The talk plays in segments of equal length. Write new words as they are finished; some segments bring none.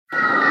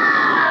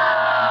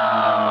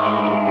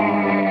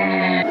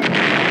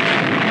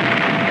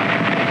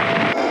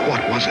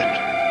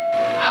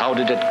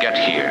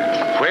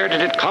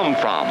it come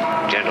from?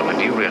 Gentlemen,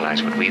 do you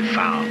realize what we've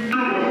found?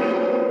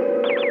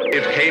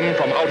 It came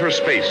from outer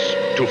space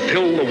to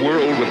fill the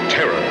world with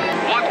terror.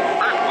 What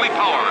earthly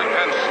power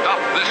can stop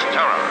this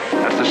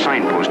terror? That's the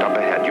signpost up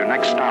ahead. Your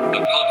next stop.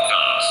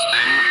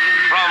 Broadcasting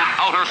from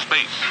outer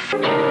space.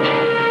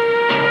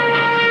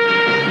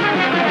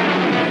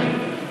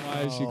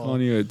 Why is she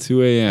calling you at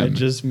 2 a.m.? I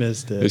just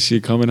missed it. Is she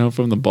coming home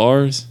from the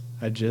bars?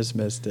 I just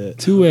missed it.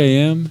 2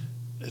 a.m.?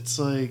 It's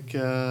like 8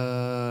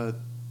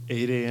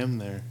 a.m.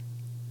 there.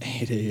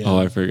 8 a.m. Oh,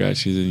 I forgot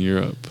she's in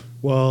Europe.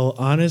 Well,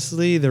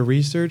 honestly, the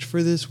research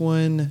for this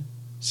one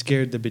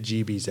scared the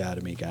bejeebies out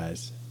of me,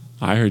 guys.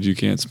 I heard you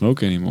can't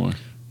smoke anymore.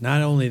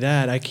 Not only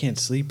that, I can't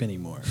sleep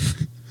anymore.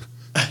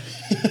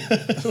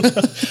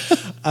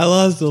 I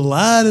lost a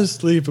lot of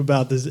sleep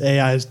about this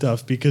AI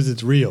stuff because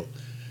it's real.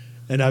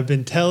 And I've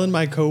been telling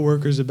my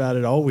coworkers about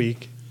it all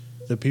week.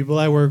 The people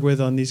I work with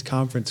on these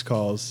conference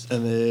calls.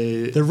 And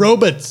the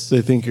robots.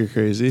 they think you're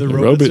crazy. The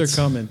robots are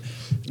coming.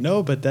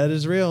 No, but that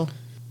is real.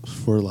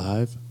 We're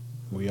live.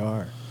 We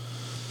are.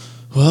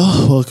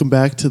 Well, welcome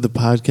back to the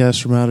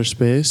podcast from outer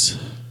space.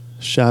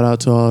 Shout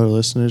out to all our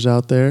listeners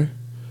out there.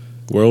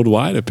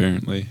 Worldwide,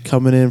 apparently.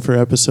 Coming in for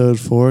episode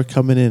 4.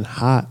 Coming in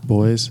hot,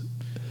 boys.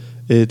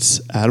 It's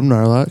Adam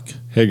Narlock.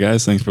 Hey,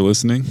 guys. Thanks for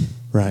listening.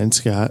 Ryan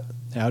Scott.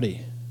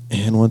 Howdy.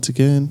 And once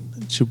again,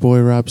 it's your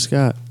boy Rob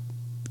Scott.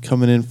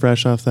 Coming in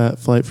fresh off that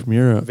flight from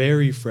Europe.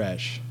 Very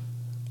fresh.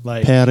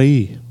 Like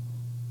Paris.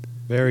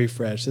 Very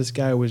fresh. This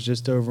guy was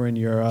just over in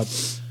Europe.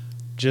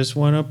 Just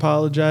want to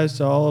apologize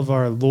to all of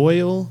our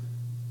loyal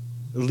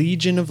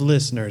legion of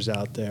listeners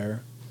out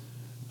there.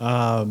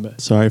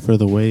 Sorry for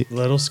the wait.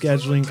 Little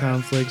scheduling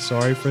conflict.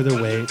 Sorry for the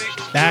wait.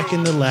 Back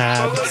in the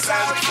lab.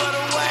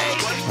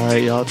 All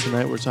right, y'all.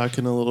 Tonight we're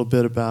talking a little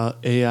bit about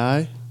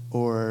AI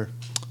or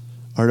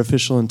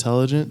artificial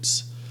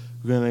intelligence.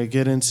 We're going to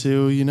get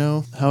into,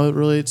 how it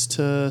relates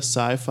to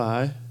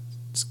sci-fi.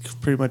 It's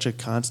pretty much a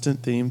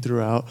constant theme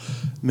throughout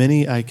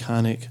many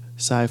iconic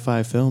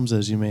sci-fi films,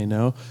 as you may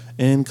know,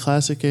 and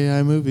classic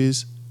AI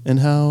movies, and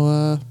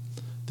how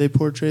they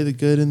portray the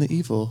good and the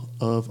evil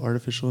of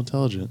artificial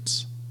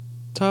intelligence.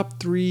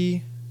 Top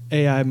 3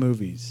 AI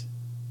movies.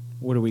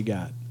 What do we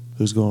got?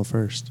 Who's going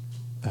first?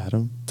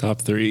 Adam?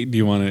 Top 3. Do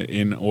you want it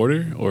in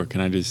order, or can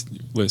I just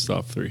list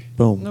off 3?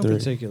 Boom. No 3.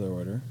 particular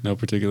order. No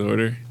particular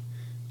order.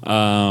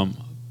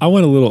 I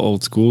went a little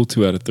old school,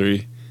 2 out of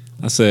 3.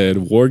 I said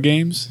War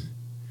Games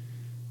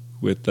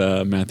with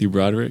Matthew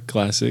Broderick,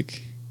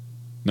 classic.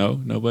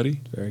 No, nobody?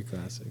 Very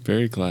classic.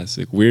 Very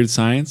classic. Weird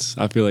Science.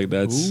 I feel like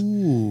that's...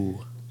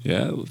 Ooh.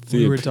 Yeah.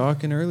 We were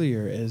talking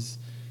earlier it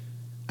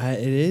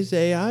is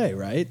AI,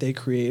 right? They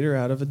create her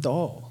out of a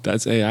doll.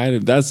 That's AI.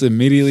 That's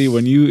immediately,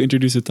 when you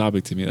introduce a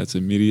topic to me, that's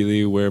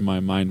immediately where my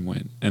mind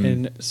went.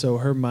 And so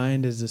her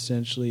mind is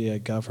essentially a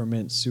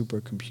government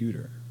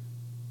supercomputer.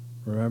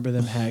 Remember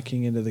them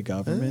hacking into the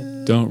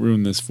government? Don't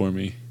ruin this for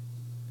me.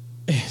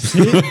 I'm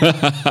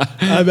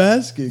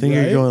asking. I think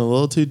right? you're going a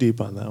little too deep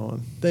on that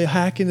one. They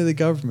hack into the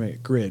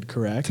government grid,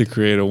 correct? To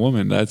create a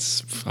woman. I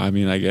guess or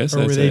that's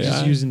were they AI.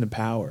 just using the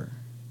power?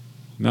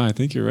 No, I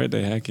think you're right.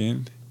 They hack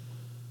in.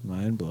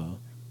 Mind blow.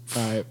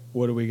 All right,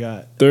 what do we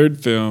got?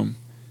 Third film,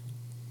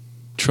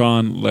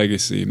 Tron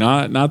Legacy.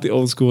 Not the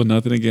old school,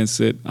 nothing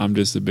against it. I'm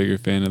just a bigger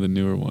fan of the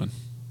newer one.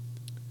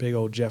 Big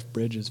old Jeff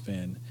Bridges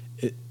fan.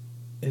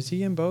 Is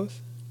he in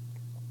both?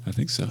 I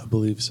think so. I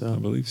believe so.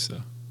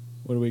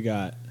 What do we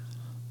got?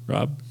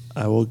 Rob?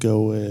 I will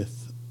go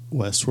with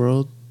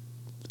Westworld,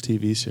 the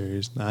TV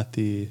series, not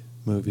the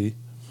movie.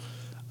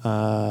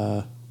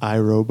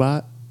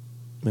 iRobot,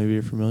 maybe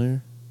you're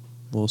familiar.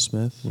 Will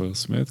Smith,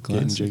 classic.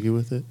 getting jiggy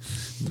with it.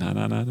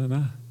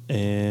 Nah.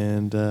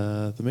 And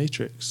The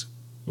Matrix.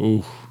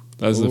 Ooh,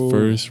 that was the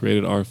first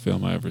rated R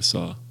film I ever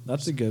saw.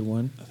 That's a good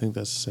one. I think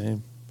that's the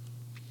same.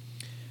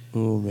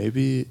 Ooh,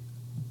 maybe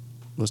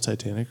was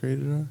Titanic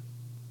rated R?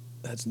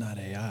 That's not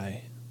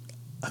AI.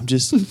 I'm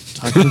just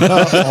talking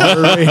about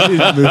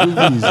R-rated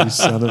movies, you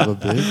son of a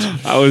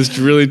bitch. I was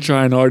really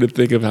trying hard to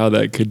think of how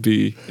that could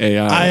be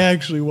AI. I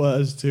actually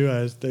was too.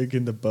 I was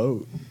thinking the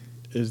boat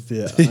is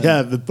the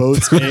Yeah, the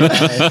boat's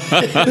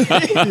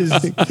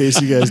AI. In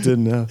case you guys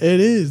didn't know. It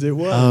is. It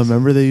was.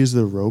 Remember they used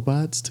the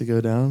robots to go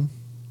down?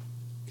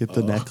 Get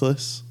the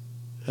necklace?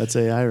 That's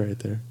AI right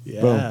there.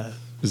 Yeah. Boom.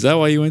 Is that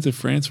why you went to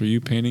France? Were you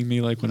painting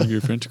me like one of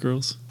your French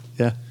girls?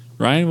 Yeah.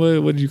 Ryan,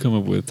 what did you come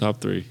up with?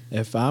 Top 3?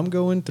 If I'm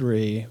going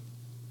 3,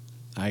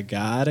 I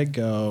gotta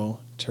go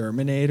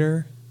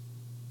Terminator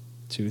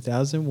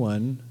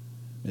 2001,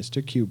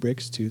 Mr.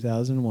 Kubrick's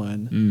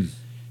 2001.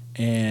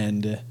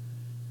 And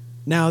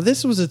now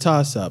this was a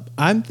toss-up.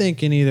 I'm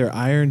thinking either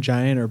Iron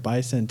Giant or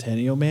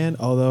Bicentennial Man,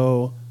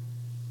 although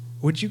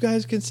would you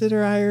guys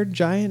consider Iron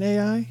Giant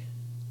AI?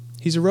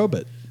 He's a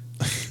robot.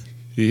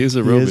 He is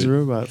a robot. He is a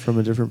robot from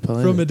a different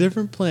planet. From a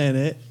different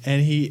planet,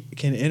 and he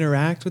can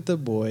interact with the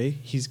boy.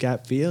 He's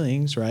got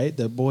feelings, right?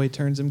 The boy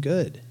turns him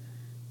good.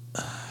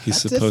 He's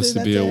supposed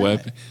to be a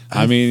weapon.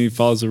 I mean, he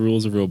follows the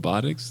rules of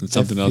robotics and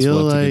something else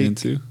we'll have to get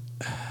into.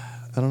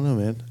 I don't know,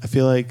 man. I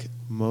feel like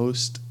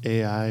most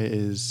AI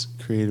is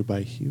created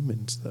by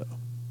humans, though.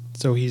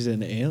 So he's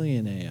an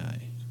alien AI.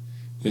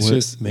 It's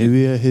just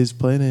maybe his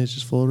planet is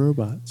just full of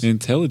robots.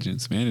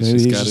 intelligence, man. It's Maybe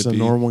just he's got just to a be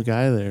normal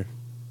guy there.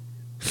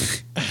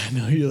 I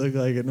know you look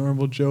like a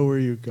normal Joe where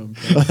you come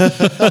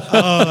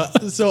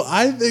from. So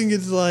I think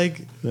it's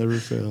like, Never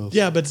fails.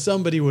 yeah, but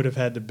somebody would have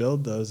had to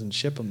build those and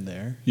ship them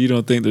there. You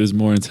don't think there's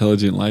more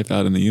intelligent life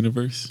out in the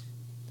universe?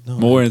 No,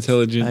 More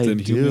intelligent I than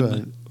do.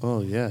 human?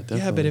 Oh yeah, definitely.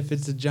 Yeah, but if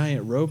it's a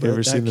giant robot, ever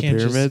that seen the can't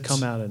just pyramids?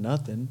 come out of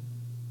nothing.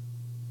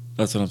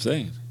 That's what I'm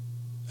saying.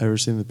 Ever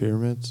seen the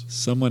pyramids?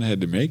 Someone had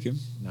to make him.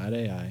 Not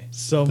AI.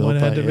 Someone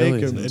Built had by to make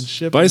aliens. them and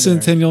ship them there.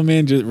 Bicentennial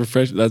Man, just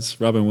refresh.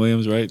 That's Robin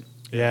Williams, right?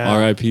 Yeah.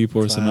 R.I.P.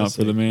 Pour some out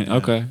for the man. Yeah.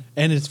 Okay.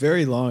 And it's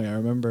very long. I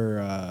remember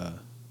it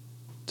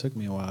took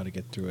me a while to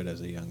get through it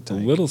as a young It's a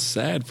tyke. little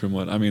sad from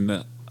what I mean.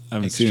 I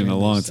haven't seen it in a Extremely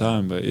long sad.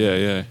 time, but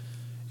yeah.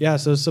 Yeah,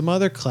 so some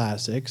other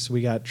classics.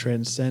 We got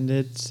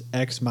Transcendence,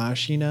 Ex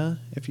Machina,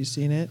 if you've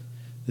seen it.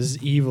 This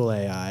is evil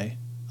AI.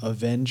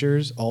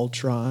 Avengers,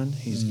 Ultron,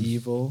 he's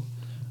evil.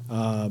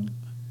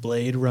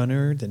 Blade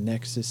Runner, the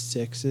Nexus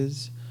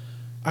 6s.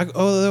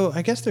 Although,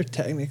 I guess they're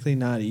technically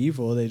not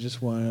evil. They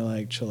just want to,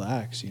 like,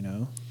 chillax, you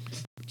know?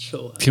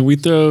 Can we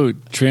throw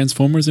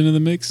Transformers into the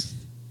mix?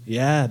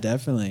 Yeah,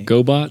 definitely.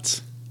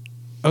 GoBots?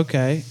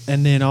 Okay,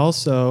 and then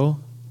also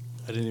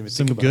I didn't even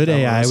some think about good that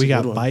one. AI. That's a We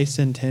got good one.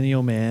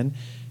 Bicentennial Man,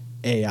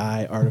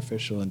 AI,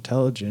 artificial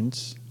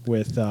intelligence,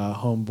 with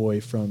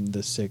homeboy from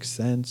The Sixth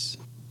Sense.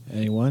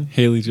 Anyone?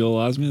 Haley Joel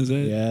Osment, is that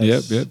it?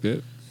 Yes.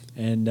 Yep.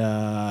 And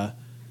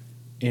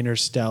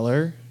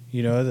Interstellar,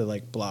 you know, the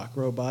like block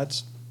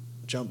robots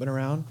jumping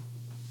around.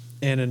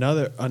 And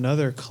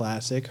another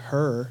classic,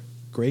 Her,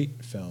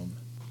 great film.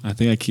 I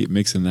think I keep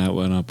mixing that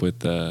one up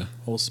with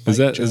Whole Spike is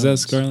that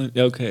Jones. Scarlett?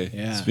 Okay.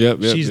 Yeah. Yep.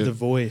 She's the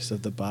voice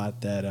of the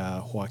bot that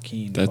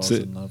Joaquin That's falls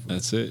it. in love with.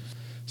 That's it.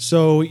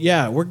 So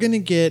yeah, we're gonna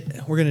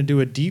do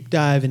a deep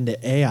dive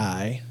into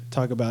AI,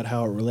 talk about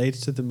how it relates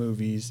to the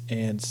movies,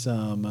 and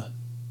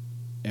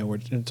we're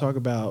gonna talk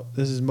about,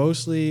 this is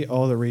mostly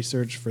all the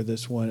research for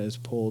this one is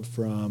pulled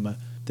from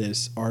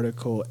this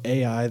article,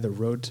 AI: The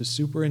Road to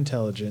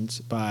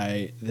Superintelligence,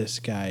 by this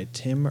guy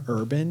Tim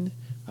Urban.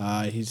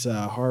 He's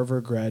a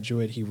Harvard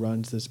graduate. He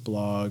runs this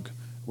blog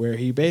where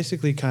he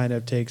basically kind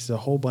of takes a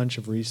whole bunch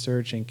of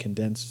research and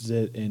condenses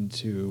it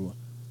into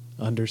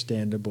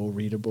understandable,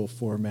 readable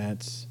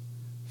formats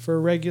for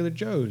regular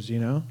Joes, you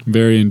know?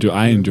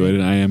 I enjoyed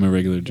it. I am a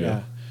regular Joe.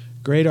 Yeah.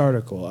 Great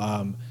article.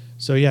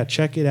 So yeah,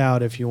 check it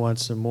out if you want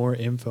some more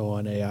info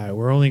on AI.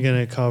 We're only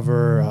going to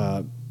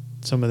cover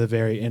some of the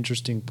very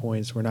interesting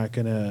points. We're not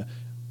going to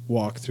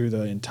walk through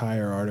the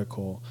entire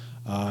article.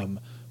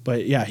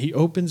 But yeah, he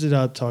opens it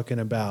up talking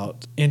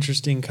about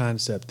interesting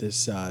concept.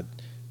 This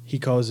he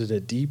calls it a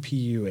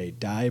DPU, a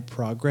die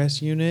progress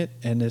unit,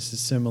 and this is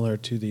similar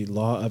to the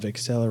law of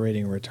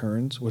accelerating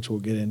returns, which we'll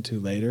get into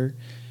later.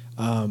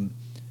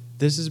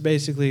 This is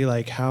basically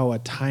like how a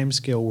time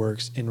scale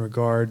works in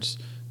regards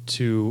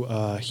to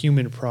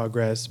human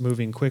progress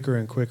moving quicker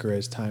and quicker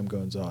as time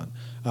goes on.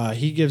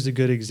 He gives a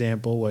good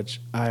example, which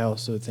I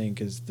also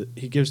think is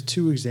he gives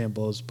two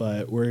examples,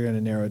 but we're going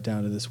to narrow it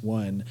down to this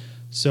one.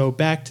 So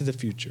Back to the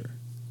Future.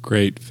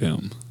 Great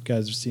film. You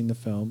guys have seen the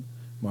film.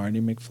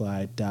 Marty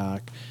McFly,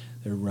 Doc,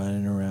 they're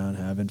running around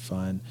having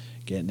fun,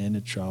 getting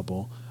into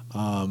trouble.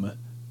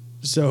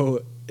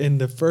 So in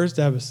the first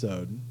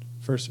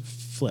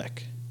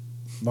flick,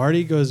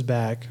 Marty goes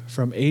back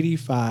from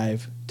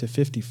 85 to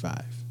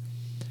 55.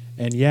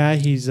 And yeah,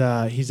 he's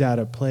out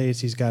of place.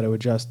 He's got to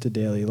adjust to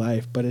daily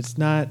life, but it's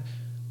not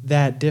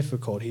that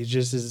difficult. He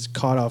just is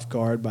caught off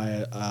guard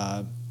by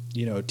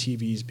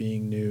TVs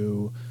being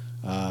new,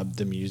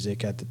 the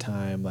music at the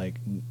time, like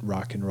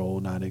rock and roll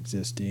not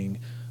existing.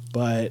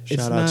 But it's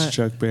Shout out not, to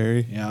Chuck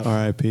Berry, Yeah.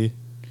 R.I.P.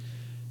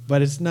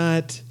 But it's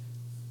not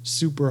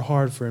super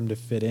hard for him to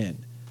fit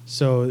in.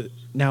 So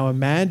now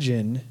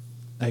imagine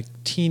a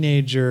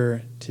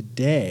teenager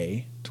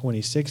today,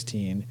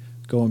 2016,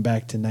 going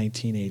back to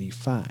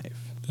 1985.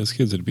 Those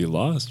kids would be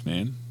lost,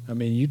 man. I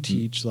mean, you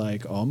teach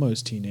like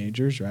almost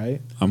teenagers,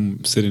 right?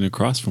 I'm sitting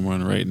across from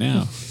one right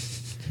now.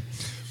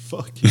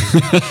 Fuck you.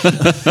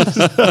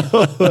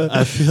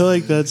 I feel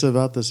like that's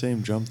about the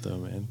same jump, though,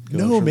 man.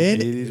 Going No, from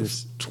man. 80 to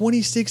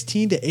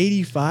 2016 to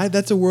 85,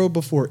 that's a world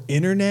before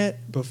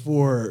internet,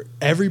 before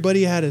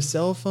everybody had a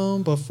cell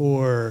phone,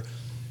 before,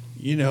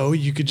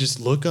 you could just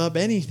look up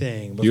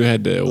anything. You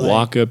had to Like-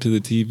 walk up to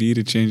the TV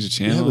to change the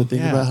Yeah, channel. but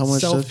think about how much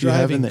stuff you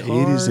have in the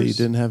self-driving 80s that you cars.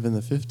 didn't have in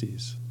the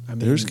 50s. I mean-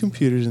 There's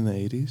computers in the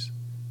 80s.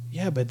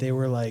 Yeah, but they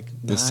were like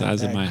The not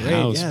size of that my great.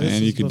 house, Yeah, man. this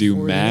You is could do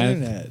before the math.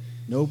 internet.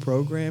 No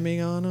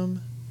programming on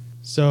them.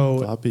 So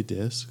Floppy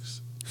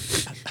disks.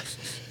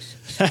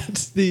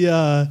 that's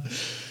the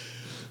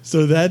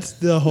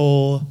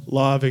whole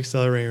law of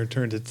accelerating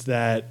returns. It's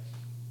that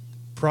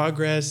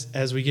progress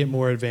as we get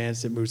more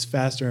advanced, it moves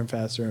faster and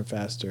faster and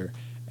faster.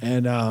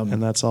 And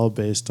And that's all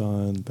based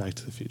on Back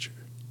to the Future.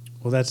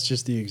 well, that's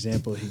just the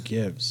example he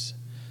gives.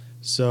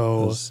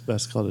 So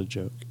That's called a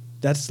joke.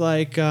 that's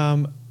like,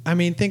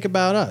 think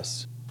about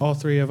us. all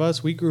three of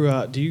us, we grew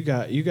up. You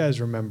guys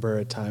remember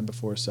a time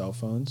before cell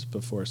phones,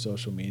 before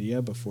social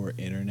media, before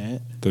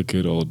internet? The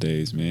good old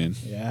days, man.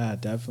 Yeah,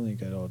 definitely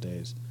good old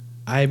days.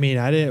 I mean,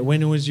 I didn't.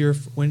 When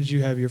did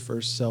you have your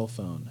first cell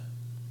phone?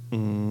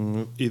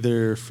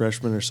 Either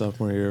freshman or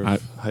sophomore year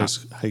of high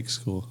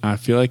school. I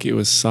feel like it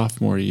was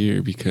sophomore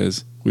year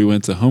because we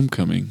went to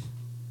homecoming.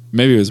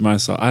 Maybe it was my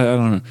I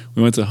don't know.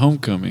 We went to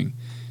homecoming.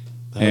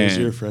 That was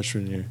your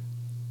freshman year.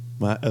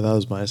 That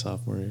was my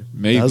sophomore year.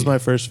 Maybe. That was my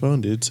first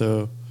phone, dude.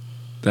 So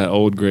that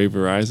old gray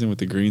Verizon with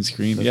the green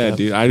screen. But Yeah,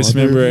 dude. I just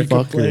remember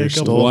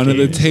one of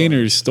the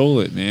Tainers stole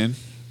it, man.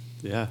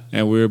 Yeah.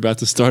 And we were about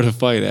to start a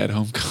fight at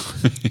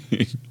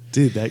homecoming.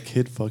 Dude, that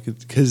kid fucking...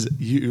 Because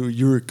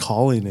you were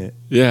calling it.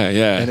 Yeah,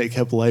 yeah. And it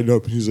kept lighting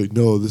up. And he was like,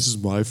 no, this is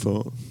my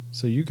phone.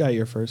 So you got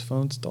your first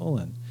phone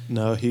stolen.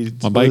 No,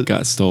 my bike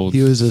got stolen.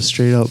 He was a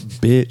straight up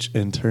bitch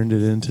and turned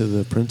it into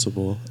the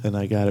principal. And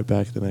I got it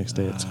back the next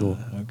day at school.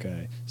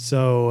 Okay.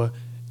 So...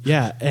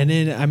 Yeah, and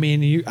then I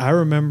mean, I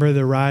remember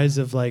the rise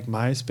of like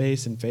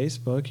MySpace and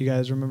Facebook. You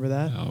guys remember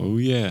that? Oh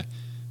yeah,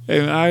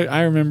 hey,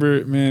 I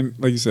remember, man.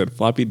 Like you said,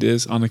 floppy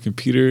disk on the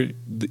computer.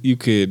 You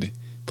could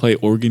play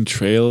Oregon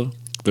Trail.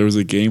 There was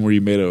a game where you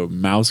made a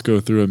mouse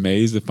go through a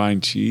maze to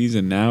find cheese,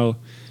 and now,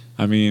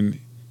 I mean,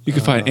 you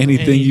can find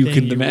anything you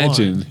can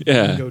imagine. Want.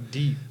 Yeah, You can go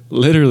deep.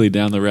 Literally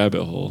down the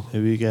rabbit hole.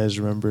 Maybe you guys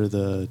remember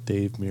the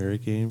Dave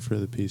Mirra game for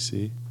the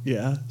PC?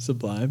 Yeah,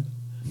 Sublime.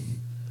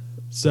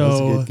 So that was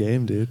a good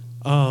game, dude.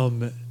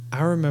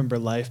 I remember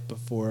life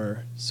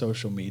before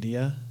social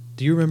media.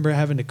 Do you remember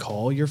having to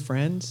call your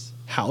friends?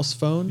 House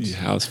phones? Yeah,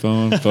 house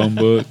phone, phone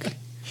book.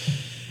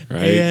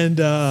 Right. And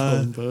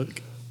Phone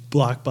book.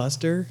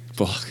 Blockbuster.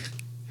 Block.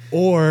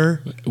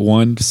 Or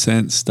 1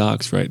 cent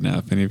stocks right now,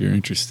 if any of you are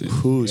interested.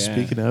 Ooh, Yeah.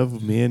 Speaking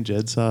of, me and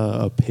Jed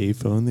saw a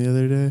payphone the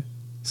other day.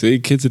 See,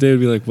 kids today would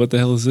be like, what the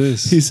hell is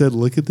this? He said,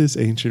 look at this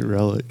ancient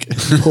relic.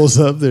 Pulls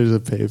up, there's a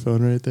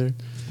payphone right there.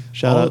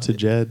 Shout out to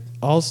Jed.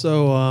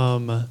 Also,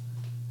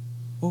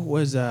 what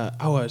was I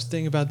was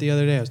thinking about the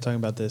other day. I was talking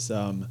about this.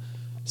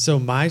 So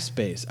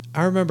MySpace.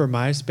 I remember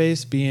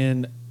MySpace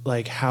being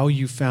like how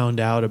you found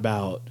out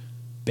about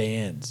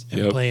bands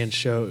and playing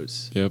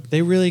shows. Yep.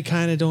 They really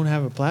kind of don't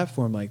have a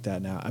platform like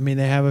that now. I mean,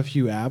 they have a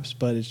few apps,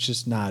 but it's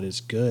just not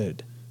as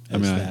good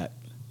as that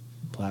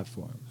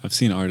platform. I've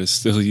seen artists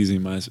still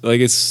using MySpace.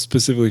 Like, it's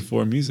specifically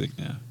for music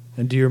now.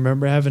 And do you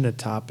remember having a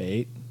top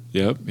 8?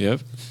 Yep.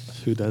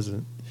 Who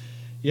doesn't?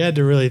 You had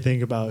to really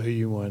think about who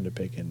you wanted to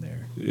pick in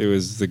there. It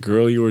was the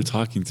girl you were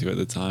talking to at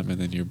the time,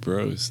 and then your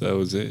bros. That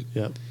was it.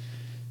 Yep.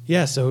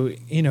 Yeah, so,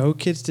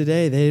 kids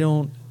today,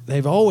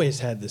 they've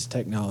always had this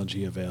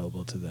technology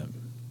available to them.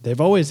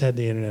 They've always had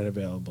the internet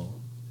available.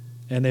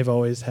 And they've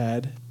always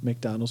had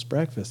McDonald's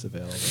breakfast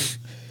available.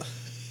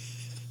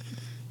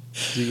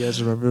 Do you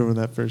guys remember when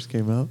that first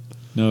came out?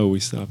 No, we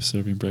stopped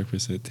serving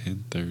breakfast at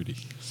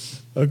 10:30.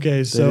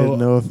 Okay, so... They didn't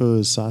know if it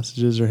was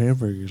sausages or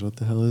hamburgers. What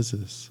the hell is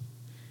this?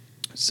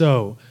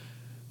 So,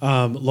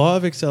 law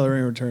of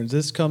accelerating returns.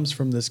 This comes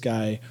from this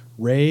guy,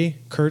 Ray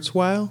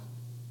Kurzweil.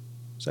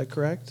 Is that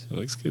correct? That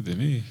looks good to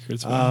me.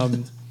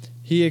 Kurzweil.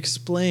 He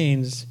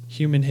explains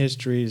human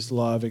history's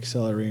law of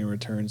accelerating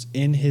returns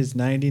in his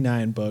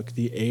 99 book,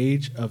 The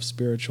Age of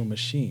Spiritual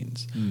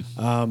Machines.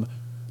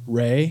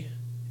 Ray,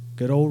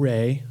 good old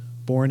Ray,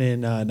 born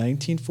in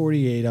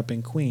 1948 up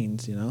in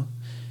Queens,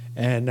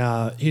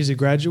 and he's a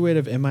graduate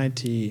of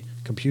MIT,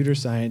 computer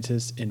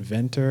scientist,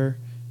 inventor,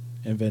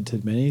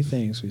 invented many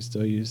things we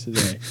still use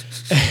today.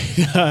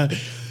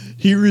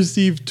 He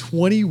received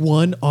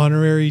 21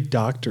 honorary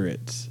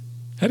doctorates.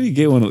 How do you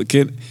get one?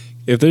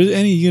 If there's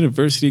any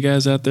university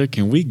guys out there,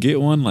 can we get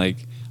one?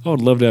 Like, I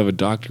would love to have a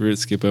doctorate,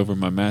 skip over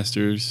my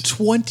master's.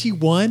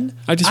 21?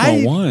 I just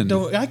want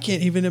one. I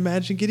can't even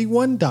imagine getting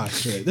one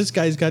doctorate. This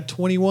guy's got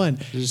 21.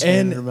 Just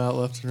handing them out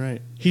left and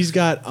right. He's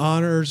got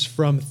honors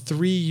from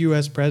 3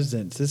 U.S.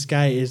 presidents. This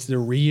guy is the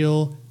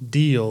real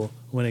deal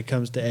when it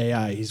comes to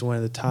AI. He's one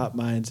of the top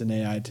minds in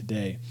AI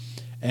today.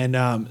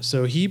 And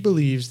so he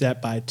believes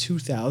that by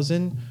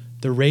 2000,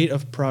 the rate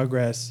of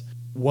progress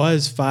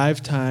was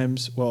 5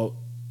 times,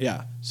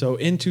 so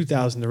in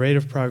 2000, the rate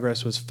of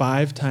progress was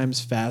 5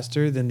 times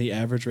faster than the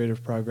average rate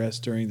of progress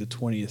during the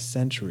 20th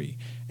century.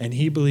 And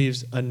he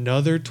believes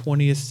another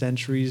 20th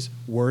century's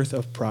worth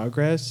of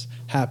progress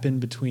happened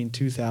between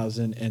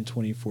 2000 and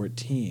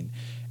 2014.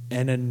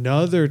 And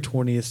another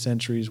 20th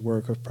century's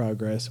worth of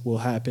progress will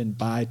happen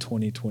by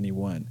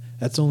 2021.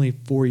 That's only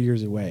 4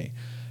 years away.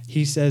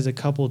 He says a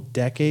couple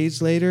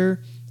decades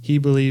later, he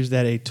believes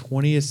that a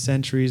 20th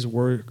century's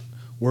worth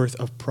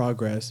of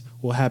progress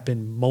will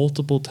happen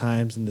multiple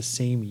times in the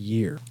same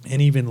year,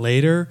 and even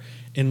later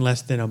in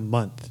less than a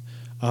month.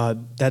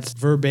 That's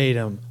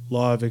verbatim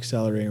law of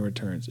accelerating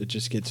returns. It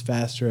just gets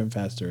faster and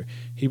faster.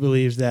 He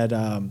believes that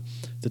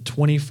the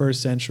 21st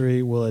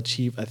century will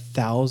achieve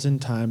 1,000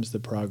 times the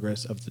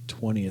progress of the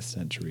 20th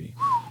century.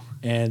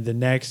 And the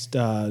next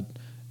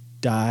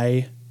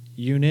die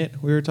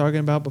unit we were talking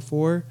about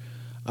before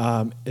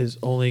is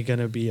only going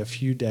to be a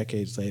few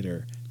decades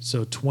later.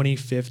 So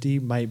 2050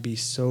 might be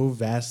so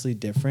vastly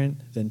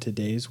different than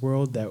today's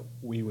world that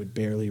we would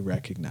barely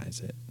recognize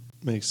it.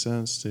 Makes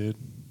sense, dude.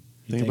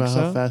 You Think think about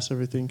so? how fast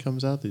everything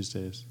comes out these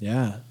days.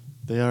 Yeah.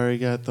 They already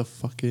got the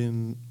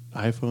fucking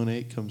iPhone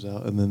 8 comes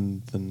out, and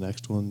then the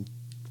next one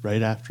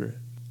right after it.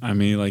 I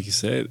mean, like you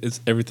said,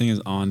 everything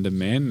is on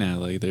demand now.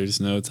 Like there's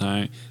no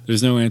time,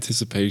 there's no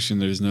anticipation,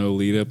 there's no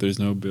lead up, there's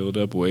no build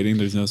up, waiting,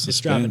 there's no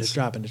suspense. It's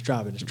dropping.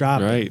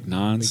 Right, We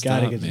nonstop,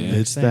 gotta get to the man. next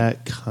It's thing.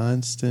 that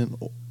constant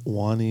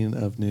wanting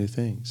of new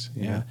things.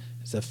 You Yeah. know?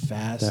 It's a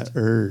That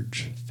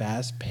urge.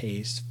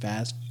 fast-paced,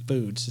 fast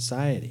food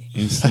society.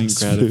 Instant Fast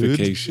food.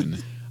 gratification.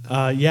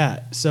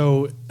 Yeah.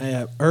 So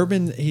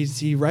Urban,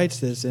 he writes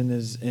this in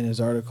his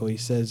article. He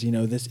says,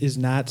 this is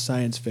not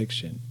science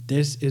fiction.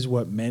 This is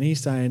what many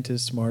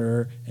scientists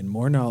smarter and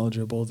more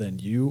knowledgeable than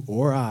you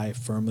or I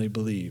firmly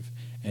believe.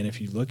 And if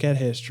you look at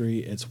history,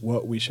 it's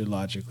what we should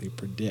logically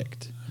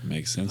predict.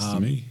 Makes sense to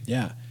me.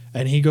 Yeah.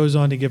 And he goes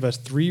on to give us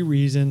 3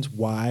 reasons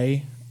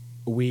why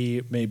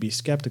we may be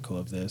skeptical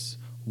of this.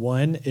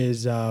 One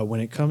is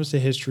when it comes to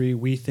history,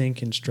 we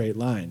think in straight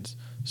lines.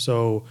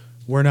 So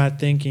we're not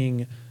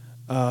thinking,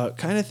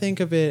 kind of think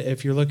of it,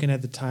 if you're looking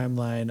at the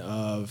timeline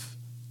of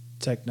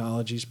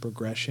technology's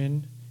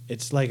progression,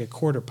 it's like a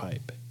quarter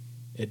pipe.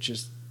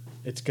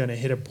 It's going to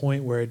hit a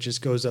point where it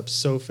just goes up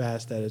so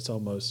fast that it's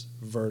almost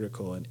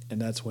vertical, and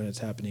that's when it's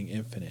happening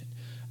infinite.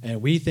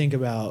 And we think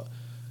about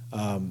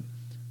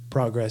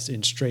progress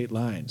in straight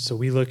lines. So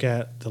we look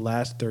at the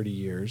last 30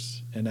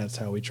 years, and that's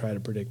how we try to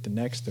predict the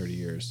next 30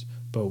 years.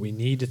 But we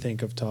need to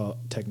think of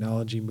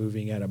technology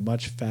moving at a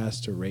much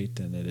faster rate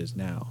than it is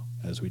now,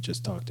 as we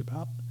just talked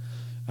about.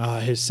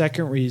 His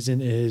second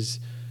reason is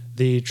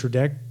the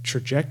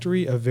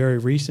trajectory of very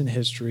recent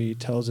history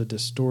tells a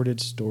distorted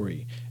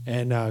story.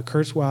 And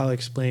Kurzweil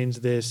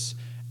explains this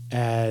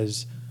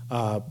as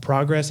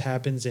progress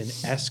happens in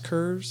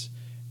S-curves.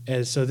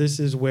 And so this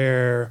is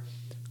where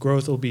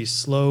growth will be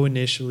slow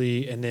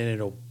initially, and then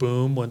it'll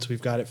boom once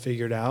we've got it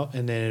figured out,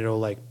 and then it'll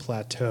like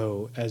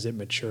plateau as it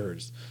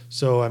matures.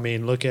 So,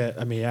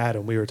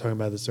 Adam, we were talking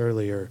about this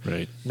earlier.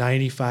 Right.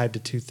 95 to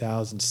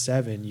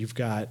 2007, you've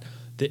got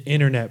the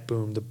internet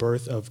boom, the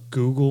birth of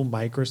Google,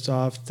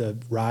 Microsoft, the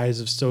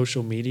rise of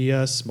social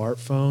media,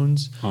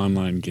 smartphones,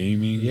 Online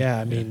gaming.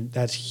 yeah,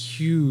 that's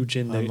huge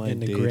in the Online in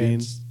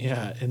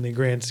the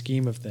grand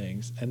scheme of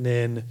things. And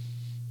then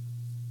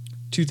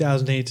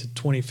 2008 to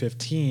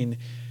 2015,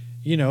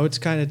 it's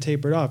kind of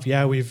tapered off.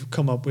 Yeah, we've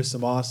come up with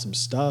some awesome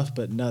stuff,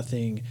 but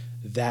nothing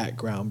that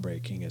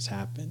groundbreaking has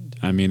happened.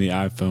 I mean, the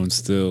iPhone's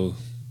still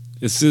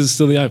the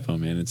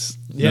iPhone, man. It's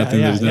nothing.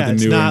 There's nothing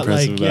It's new or not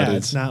impressive like about it.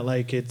 it's not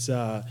like it's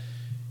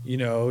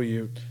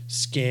you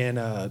scan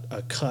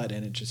a cut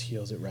and it just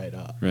heals it right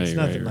up. It's Right,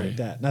 nothing right, like right.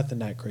 that. Nothing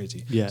that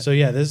crazy. Yeah. So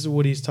yeah, this is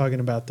what he's talking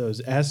about,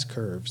 those S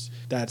curves.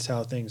 That's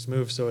how things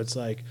move. So it's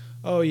like,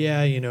 oh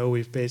yeah,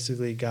 we've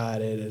basically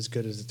got it as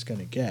good as it's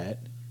going to get.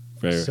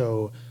 Right.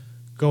 So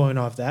going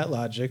off that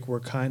logic, we're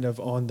kind of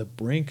on the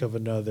brink of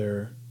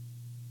another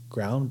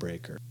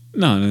groundbreaker.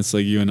 No, and it's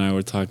like you and I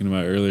were talking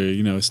about earlier.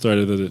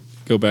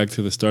 Go back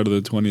to the start of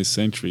the 20th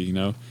century.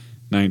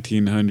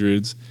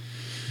 1900s.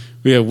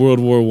 We have World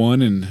War I,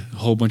 and a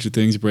whole bunch of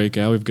things break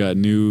out. We've got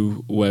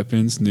new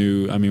weapons.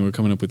 We're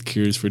coming up with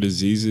cures for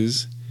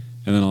diseases,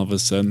 and then all of a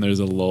sudden there's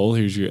a lull.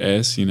 Here's your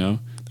S.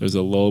 There's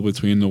a lull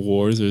between the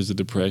wars. There's a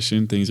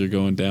depression. Things are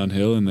going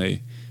downhill, and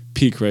they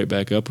peak right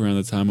back up around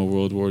the time of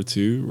World War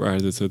II,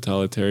 rise of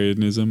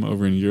totalitarianism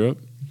over in Europe.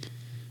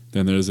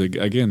 Then there's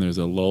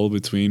a lull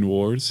between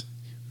wars.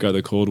 We've got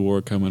the Cold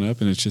War coming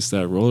up, and it's just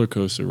that roller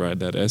coaster ride,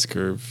 that S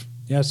curve.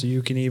 Yeah, so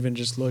you can even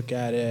just look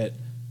at it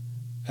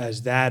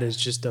as that is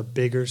just a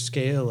bigger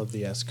scale of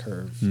the S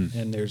curve.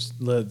 And there's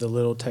the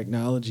little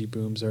technology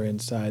booms are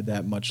inside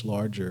that much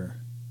larger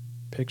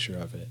picture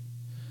of it.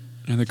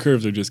 And the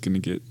curves are just going to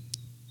get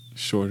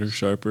shorter,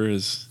 sharper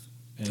as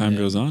time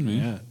goes on, man.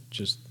 Yeah,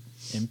 just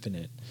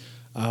infinite.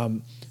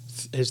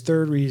 His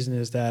third reason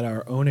is that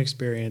our own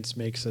experience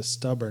makes us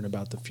stubborn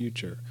about the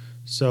future.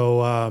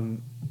 So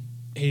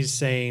he's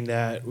saying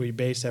that we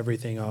base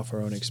everything off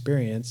our own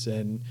experience,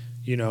 and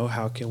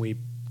how can we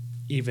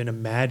even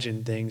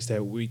imagine things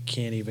that we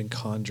can't even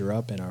conjure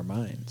up in our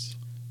minds?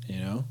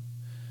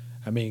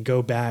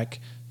 Go back,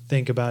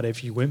 think about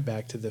if you went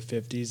back to the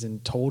 50s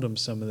and told them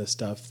some of the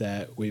stuff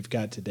that we've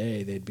got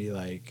today, they'd be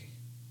like,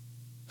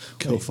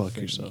 Go "Wait, fuck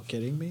are yourself." you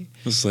kidding me?"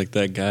 This is like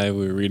that guy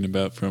we were reading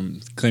about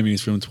claiming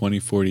he's from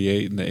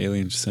 2048 and the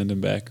aliens send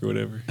him back or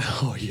whatever.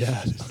 Oh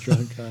yeah, the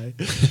drunk guy.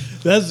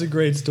 That's a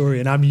great story,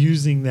 and I'm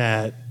using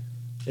that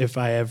if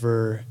I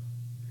ever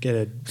get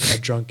a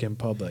drunk in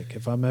public.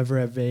 If I'm ever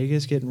at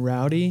Vegas getting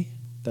rowdy,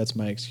 that's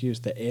my excuse.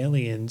 The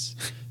aliens.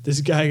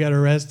 This guy got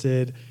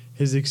arrested.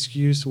 His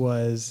excuse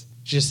was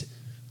just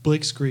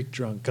blitzkrieg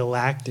drunk,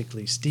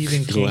 galactically,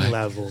 Stephen King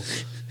level.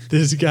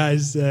 This guy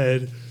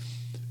said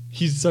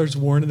he starts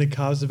warning the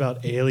cops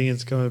about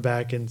aliens coming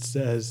back and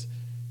says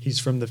he's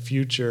from the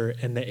future,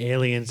 and the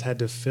aliens had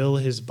to fill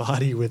his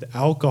body with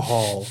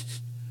alcohol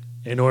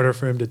in order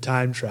for him to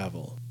time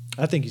travel.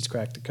 I think he's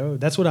cracked the code.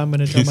 That's what I'm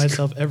going to tell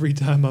myself every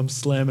time I'm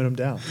slamming him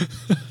down.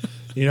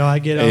 I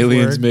get off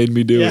Aliens work. made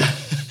me do it.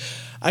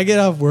 I get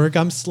off work.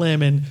 I'm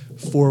slamming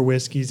 4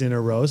 whiskeys in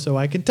a row so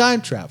I can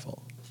time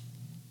travel.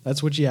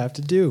 That's what you have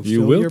to do. You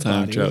Fill will your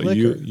time body with travel.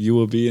 liquor. You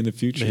will be in the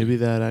future. Maybe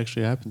that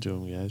actually happened to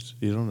him, guys.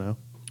 You don't know.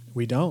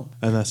 We don't.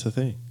 And that's the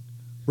thing.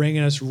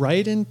 Bringing us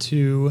right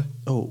into...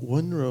 Oh,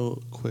 one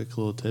real quick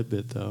little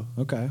tidbit, though.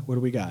 Okay, what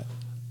do we got?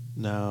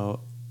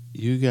 Now,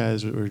 you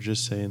guys were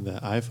just saying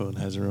that iPhone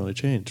hasn't really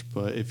changed.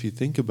 But if you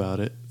think about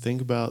it,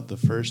 think about the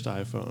first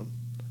iPhone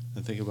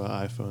and think about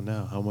iPhone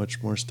now. How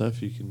much more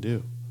stuff you can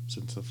do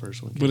since the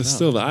first one came out. But it's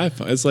still the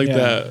iPhone. It's like Yeah.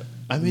 that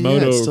I mean,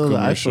 Moto it's still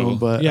commercial. the iPhone,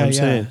 but Yeah, I'm yeah.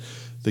 saying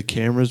the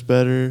camera's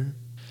better.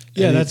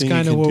 Yeah, that's Anything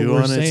you kinda can what do we're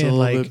on it's saying, a little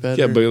like- bit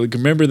better. Yeah, but like,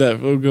 remember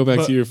that. We'll go back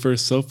But- to your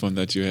first cell phone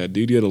that you had,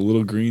 dude. You had a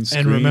little green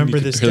screen. And remember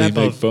you the could barely step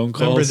make of phone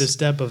calls. remember the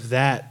step of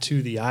that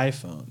to the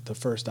iPhone. The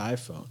first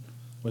iPhone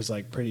was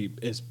like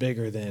it's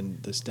bigger than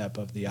the step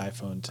of the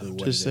iPhone to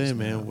what Just it is saying,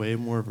 man, now. way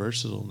more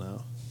versatile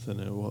now than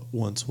it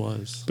once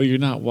was. But you're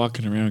not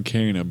walking around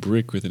carrying a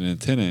brick with an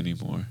antenna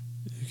anymore.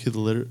 You could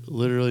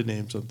literally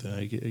name something.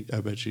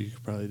 I bet you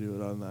could probably do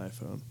it on the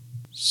iPhone.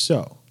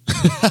 So,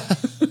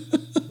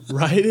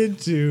 right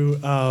into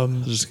I'll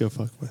just go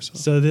fuck myself.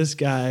 so this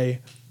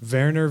guy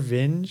Werner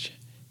Vinge,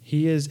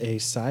 he is a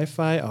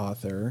sci-fi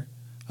author,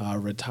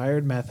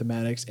 retired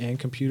mathematics and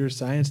computer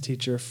science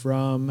teacher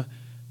from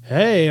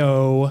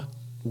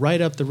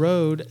right up the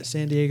road,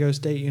 San Diego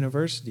State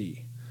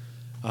University.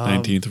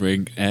 19th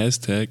ranked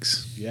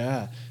Aztecs.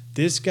 Yeah.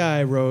 This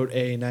guy wrote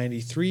a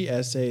 93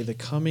 essay, The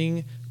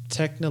Coming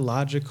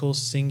Technological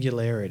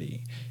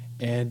Singularity.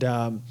 And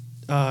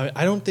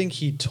I don't think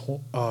he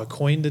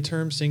coined the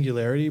term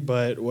singularity,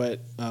 but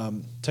what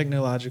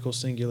technological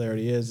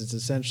singularity is, it's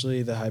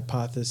essentially the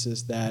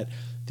hypothesis that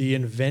the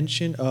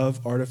invention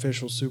of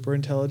artificial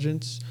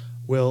superintelligence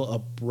will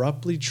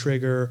abruptly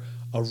trigger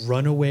a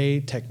runaway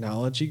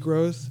technology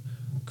growth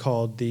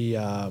called the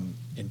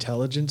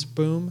intelligence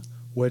boom,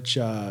 which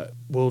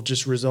will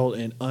just result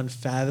in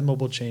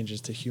unfathomable changes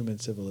to human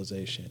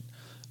civilization.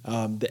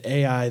 The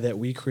AI that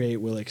we create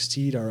will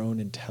exceed our own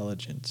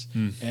intelligence.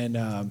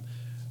 And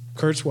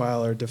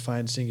Kurzweiler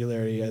defined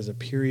singularity as a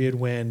period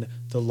when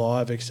the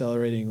law of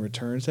accelerating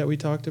returns that we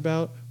talked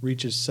about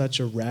reaches such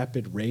a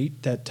rapid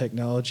rate that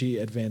technology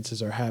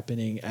advances are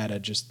happening at a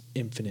just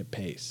infinite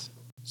pace.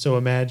 So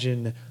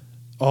imagine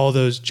all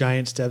those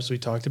giant steps we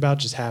talked about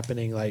just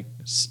happening like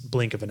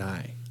blink of an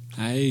eye.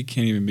 I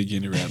can't even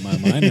begin to wrap my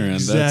mind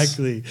around that.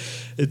 Exactly.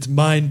 It's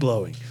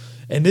mind-blowing.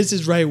 And this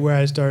is right where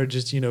I started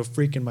just,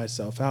 freaking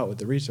myself out with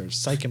the research,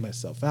 psyching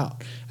myself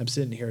out. I'm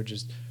sitting here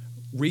just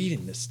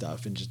reading this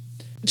stuff and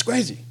it's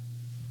crazy.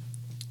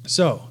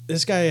 So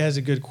this guy has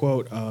a good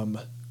quote.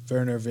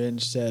 Werner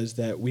Vinge says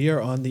that we are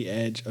on the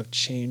edge of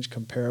change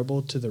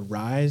comparable to the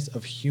rise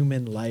of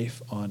human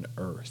life on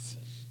Earth.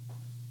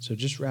 So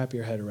just wrap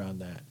your head around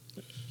that.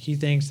 He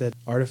thinks that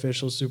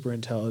artificial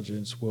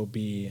superintelligence will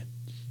be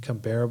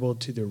comparable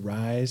to the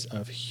rise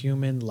of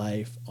human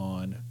life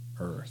on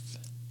Earth.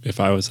 If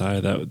I was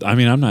high,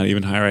 I'm not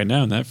even high right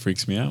now, and that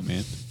freaks me out,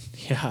 man.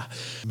 Yeah.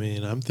 I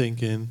mean, I'm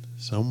thinking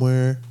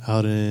somewhere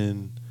out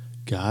in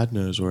God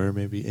knows where,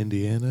 maybe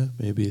Indiana,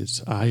 maybe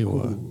it's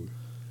Iowa.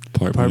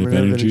 Department of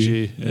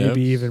Energy. Yep.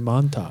 Maybe even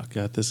Montauk.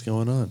 Got this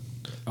going on.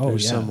 Oh,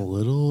 There's yeah. some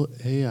little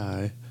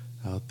AI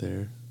out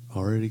there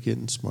already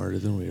getting smarter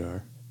than we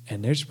are.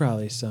 And there's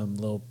probably some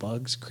little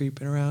bugs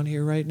creeping around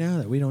here right now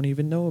that we don't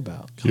even know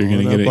about. You're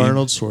gonna Calling get up an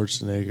Arnold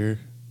Schwarzenegger.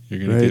 You're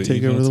gonna ready get to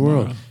take an over email the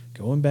world. tomorrow.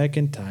 Going back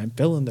in time,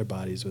 filling their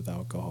bodies with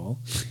alcohol.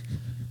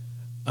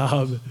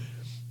 So-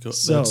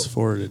 That's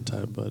forward in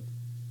time, but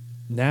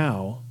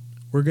Now,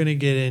 we're going to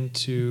get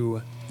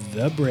into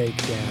the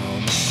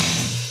breakdown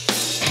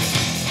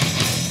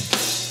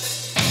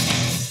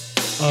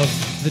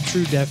of the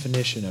true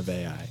definition of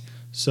AI.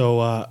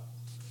 So,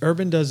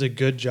 Urban does a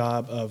good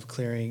job of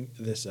clearing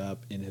this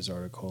up in his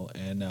article.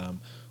 And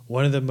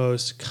one of the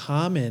most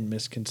common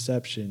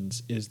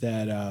misconceptions is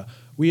that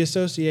we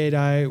associate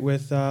AI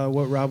with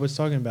what Rob was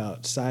talking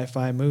about,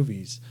 sci-fi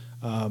movies.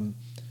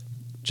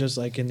 Just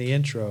like in the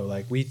intro,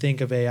 like we think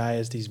of AI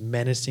as these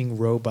menacing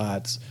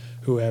robots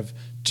who have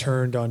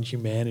turned on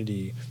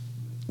humanity,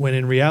 when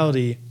in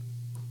reality,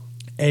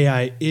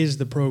 AI is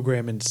the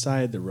program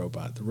inside the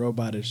robot. The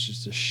robot is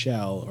just a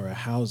shell or a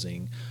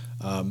housing.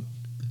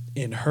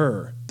 In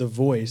her, the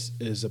voice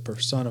is a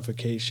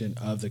personification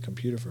of the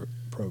computer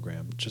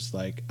program, just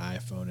like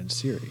iPhone and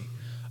Siri.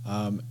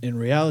 In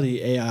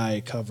reality,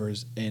 AI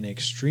covers an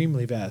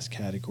extremely vast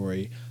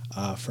category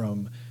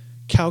from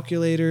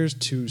calculators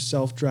to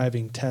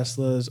self-driving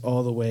Teslas,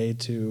 all the way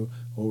to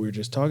what we were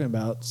just talking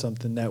about,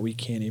 something that we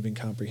can't even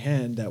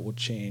comprehend that will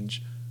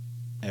change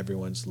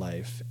everyone's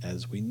life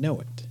as we know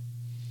it.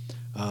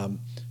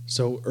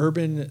 So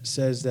Urban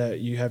says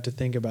that you have to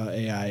think about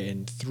AI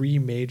in 3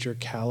 major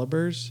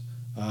calibers.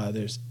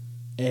 There's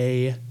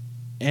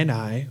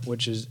ANI,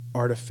 which is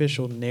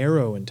artificial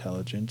narrow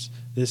intelligence.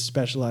 This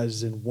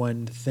specializes in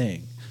one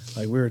thing.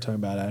 Like we were talking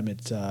about, Adam,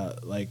 it's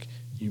like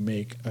you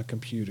make a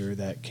computer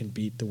that can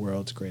beat the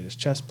world's greatest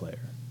chess player,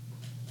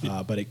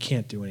 but it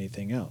can't do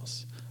anything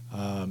else.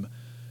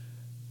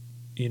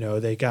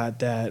 They got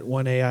that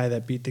one AI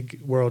that beat the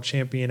world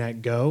champion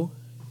at Go.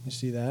 You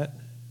see that?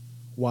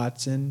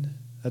 Watson,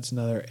 that's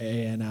another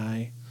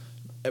ANI.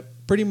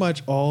 Pretty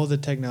much all the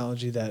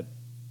technology that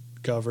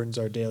governs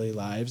our daily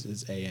lives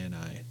is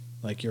ANI.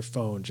 Like your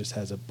phone just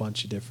has a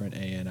bunch of different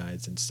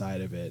ANIs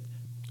inside of it.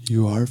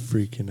 You are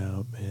freaking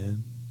out,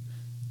 man.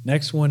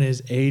 Next one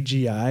is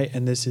AGI,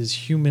 and this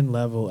is human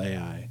level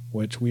AI,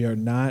 which we are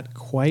not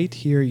quite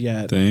here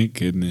yet. Thank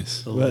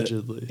goodness.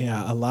 Allegedly.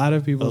 Yeah, a lot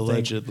of people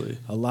Allegedly.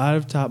 a lot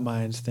of top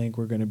minds think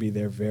we're going to be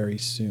there very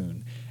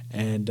soon.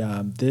 And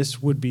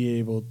this would be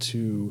able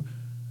to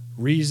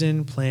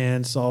reason,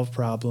 plan, solve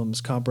problems,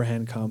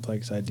 comprehend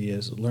complex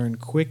ideas, learn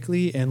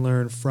quickly, and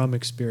learn from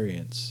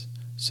experience.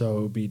 So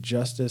it would be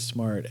just as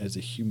smart as a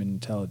human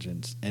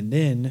intelligence. And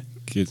then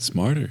Get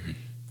smarter.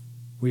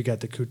 we got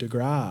the coup de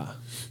grace,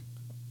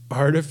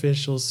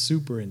 artificial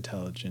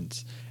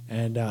superintelligence.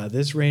 And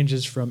this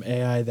ranges from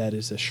AI that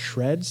is a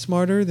shred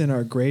smarter than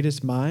our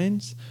greatest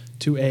minds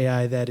to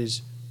AI that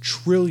is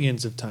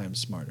trillions of times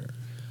smarter.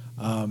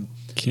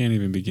 Can't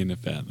even begin to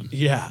fathom.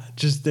 Yeah,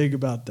 just think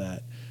about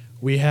that.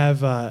 We have,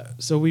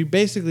 so we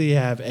basically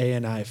have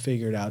ANI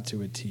figured out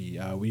to a T.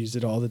 We use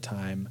it all the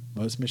time,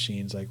 most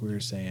machines, like we were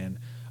saying.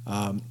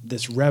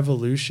 This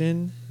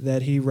revolution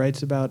that he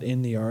writes about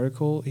in the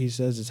article, he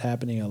says it's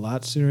happening a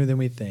lot sooner than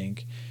we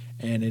think,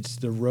 and it's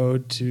the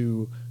road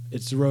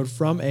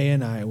from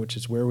ANI, which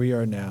is where we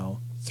are now,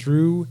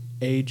 through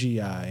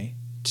AGI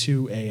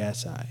to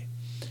ASI.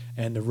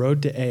 And the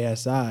road to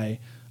ASI,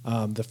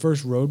 the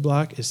first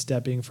roadblock is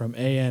stepping from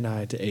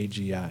ANI to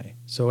AGI.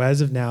 So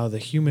as of now, the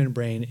human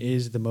brain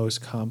is the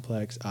most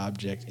complex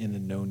object in the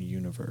known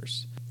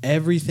universe.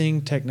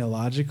 Everything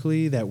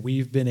technologically that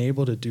we've been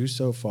able to do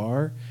so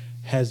far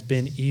has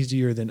been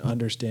easier than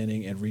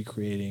understanding and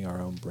recreating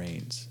our own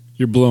brains.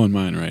 You're blowing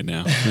mine right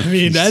now. I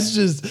mean,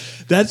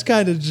 that's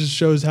kind of just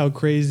shows how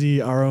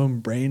crazy our own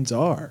brains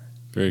are.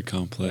 Very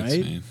complex,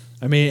 Right? man.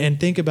 I mean, and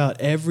think about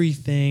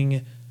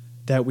everything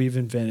that we've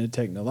invented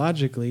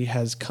technologically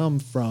has come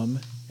from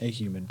a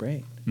human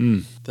brain.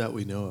 That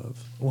we know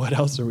of. What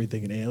else are we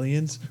thinking?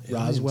 Aliens?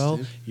 Aliens, Roswell?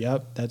 dude.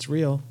 Yep, that's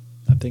real.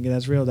 I'm thinking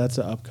that's real. That's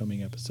an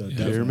upcoming episode. Yeah.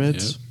 definitely.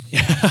 Pyramids?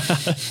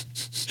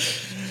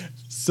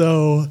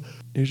 So,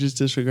 You just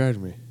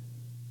disregard me.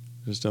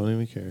 Just don't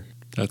even care.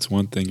 That's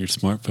one thing your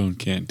smartphone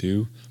can't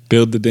do.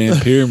 Build the damn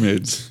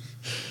pyramids.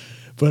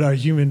 but our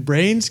human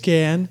brains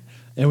can,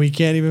 and we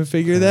can't even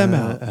figure them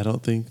out. I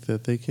don't think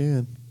that they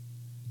can.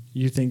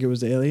 You think it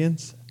was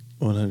aliens?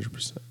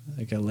 100%.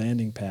 Like a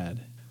landing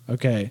pad.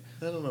 Okay.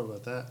 I don't know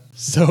about that.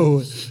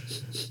 So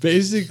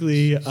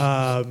basically,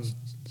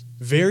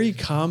 very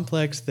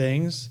complex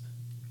things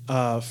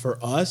for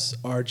us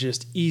are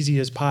just easy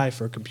as pie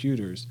for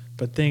computers.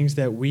 But things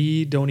that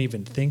we don't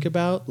even think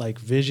about, like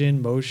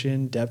vision,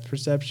 motion, depth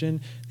perception,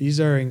 these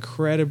are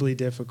incredibly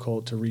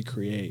difficult to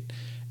recreate.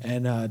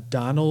 And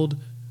Donald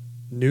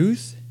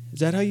Knuth, is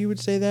that how you would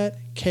say that?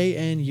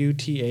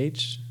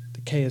 Knuth.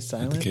 The K is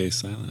silent. The K is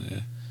silent, yeah.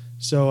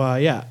 So,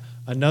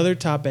 another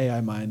top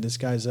AI mind. This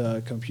guy's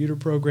a computer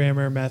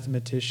programmer,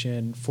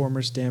 mathematician,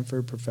 former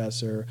Stanford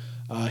professor.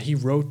 He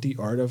wrote The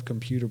Art of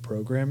Computer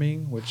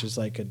Programming, which is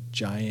like a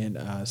giant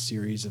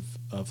series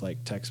of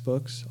like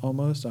textbooks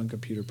almost on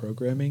computer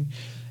programming.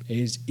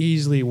 He's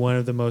easily one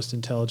of the most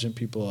intelligent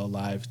people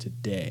alive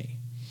today.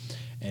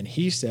 And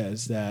he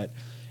says that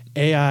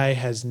AI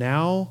has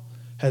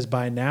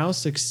by now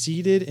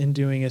succeeded in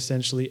doing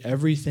essentially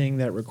everything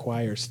that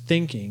requires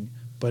thinking,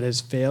 but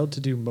has failed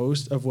to do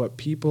most of what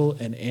people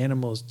and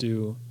animals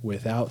do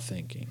without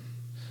thinking.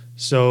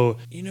 So,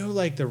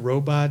 like the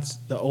robots,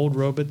 the old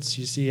robots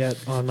you see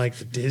on like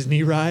the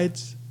Disney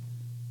rides?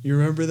 You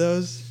remember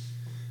those?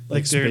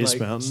 Like they're Space like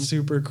Mountain?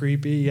 super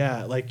creepy.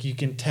 Yeah, like you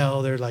can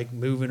tell they're like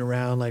moving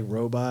around like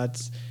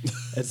robots.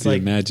 It's The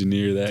like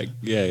Imagineer that.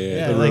 Yeah.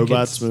 Yeah, The like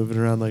robots it's- moving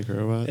around like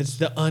robots. it's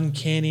the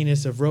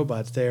uncanniness of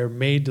robots. They're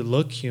made to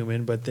look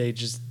human, but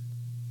there's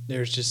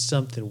just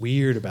something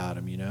weird about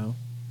them,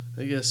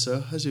 I guess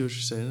so. I see what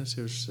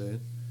you're saying.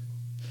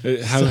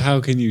 How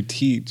can you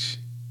teach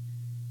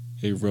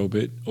a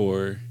robot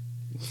or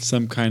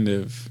some kind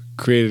of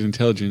created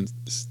intelligence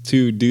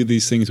to do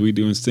these things we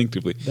do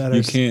instinctively? That You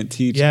are- can't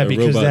teach Yeah, a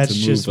because robot that's to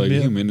move just like mil-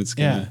 a human. It's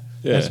gonna,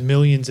 That's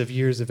millions of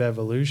years of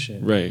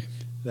evolution. right.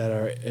 That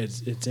are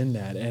it's in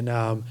that. And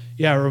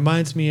it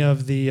reminds me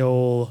of the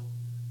old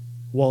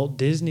Walt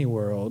Disney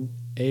World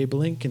Abe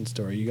Lincoln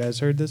story. You guys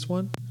heard this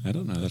one? I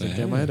don't know that I, I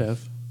have. might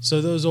have.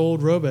 So those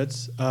old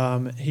robots,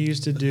 he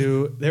used to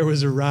do. There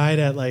was a ride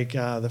at like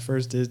the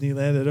first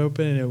Disneyland that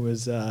opened, and it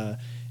was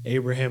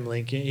Abraham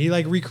Lincoln. He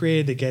like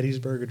recreated the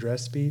Gettysburg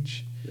Address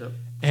speech, Yep.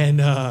 and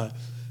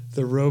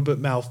the robot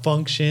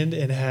malfunctioned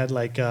and had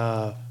like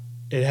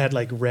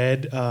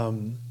red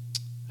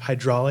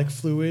hydraulic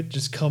fluid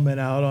just coming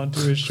out onto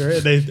his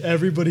shirt. And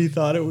everybody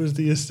thought it was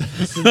the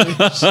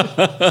assassination,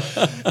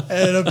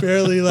 and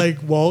apparently like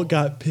Walt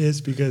got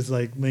pissed because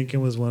like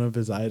Lincoln was one of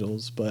his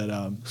idols, but.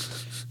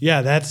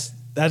 Yeah,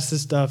 that's the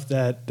stuff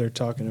that they're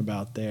talking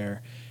about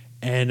there.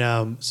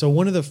 And so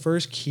one of the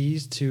first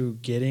keys to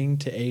getting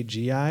to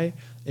AGI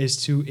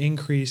is to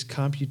increase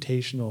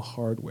computational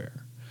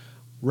hardware.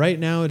 Right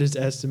now, it is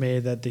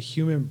estimated that the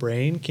human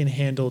brain can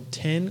handle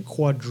 10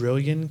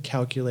 quadrillion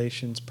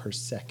calculations per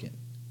second.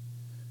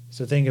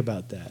 So think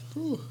about that.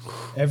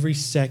 Every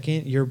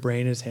second, your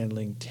brain is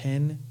handling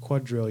 10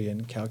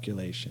 quadrillion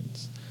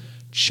calculations.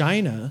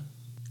 China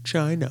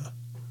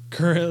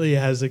currently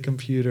has a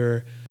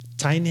computer,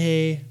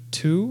 Titanic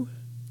 2,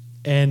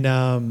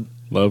 and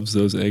Loves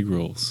those egg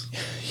rolls.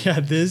 yeah,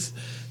 this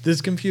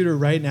computer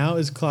right now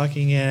is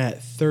clocking in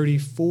at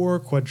 34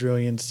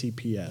 quadrillion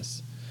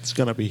CPS. It's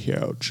going to be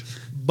huge.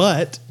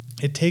 But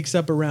it takes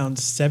up around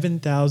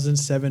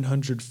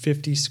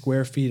 7,750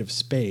 square feet of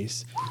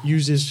space,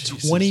 uses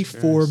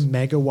 24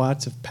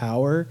 megawatts of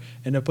power.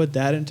 And to put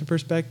that into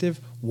perspective,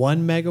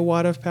 1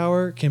 megawatt of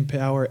power can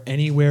power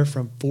anywhere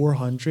from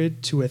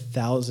 400 to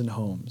 1,000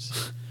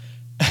 homes.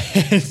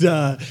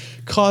 And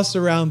costs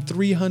around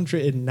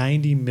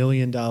 $390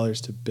 million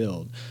to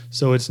build.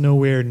 So it's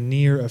nowhere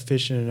near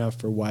efficient enough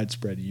for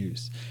widespread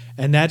use.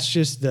 And that's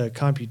just the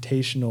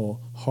computational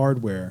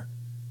hardware,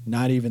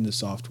 not even the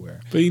software.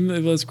 But you know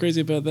what's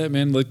crazy about that,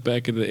 man? Look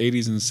back at the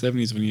 80s and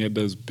 70s when you had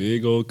those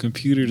big old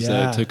computers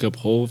that took up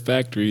whole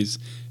factories.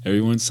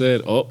 Everyone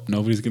said, "Oh,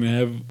 nobody's gonna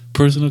have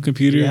personal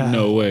computer." Yeah.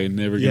 No way,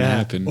 never gonna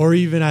happen. Or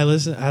even I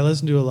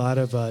listen to a lot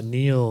of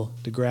Neil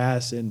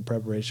deGrasse in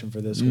preparation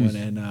for this one,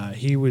 and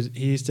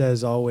he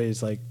says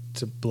always, like,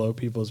 to blow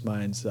people's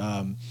minds,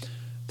 the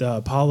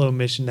Apollo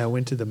mission that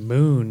went to the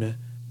moon,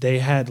 they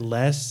had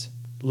less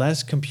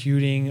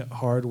computing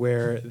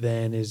hardware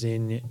than is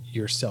in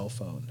your cell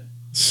phone.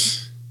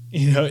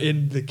 You know,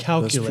 in the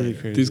calculator. That's pretty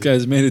crazy. These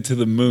guys made it to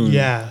the moon.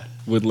 Yeah.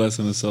 With less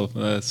than a cell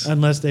phone. That's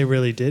Unless they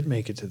really did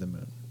make it to the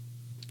moon.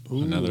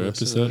 another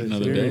episode,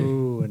 another day.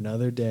 Ooh,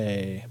 another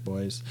day,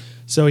 boys.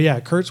 So yeah,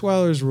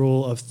 Kurzweiler's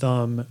rule of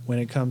thumb when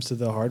it comes to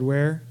the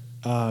hardware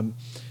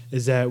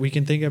is that we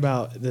can think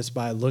about this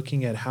by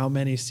looking at how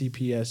many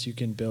CPS you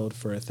can build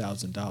for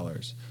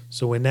 $1,000.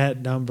 So when that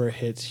number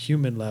hits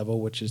human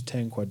level, which is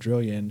 10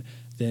 quadrillion,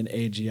 then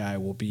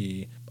AGI will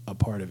be a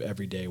part of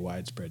everyday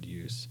widespread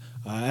use.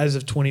 As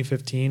of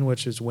 2015,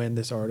 which is when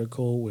this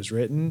article was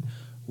written,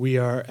 we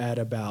are at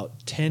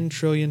about 10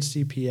 trillion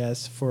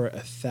CPS for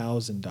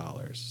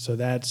 $1,000. So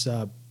that's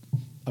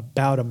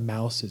about a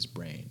mouse's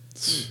brain.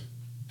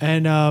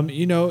 And,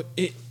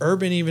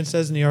 Urban even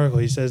says in the article,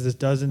 he says this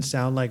doesn't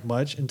sound like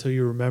much until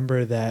you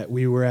remember that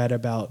we were at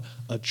about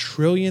a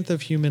trillionth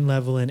of human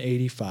level in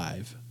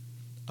 85,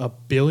 a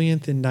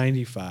billionth in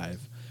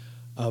 95,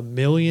 a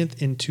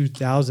millionth in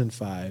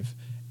 2005,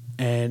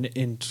 and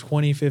in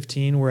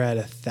 2015 we're at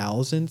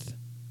 1,000th.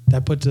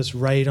 That puts us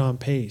right on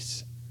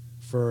pace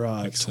for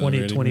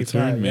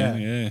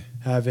 2025,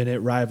 having it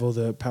rival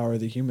the power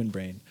of the human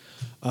brain.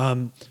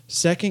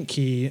 Second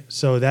key,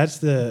 so that's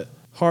the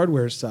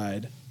hardware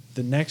side.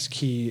 The next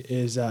key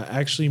is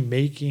actually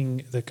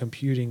making the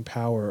computing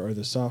power or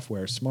the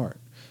software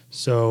smart.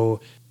 So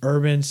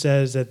Urban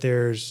says that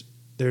there's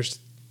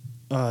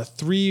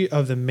three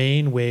of the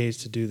main ways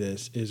to do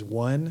this. Is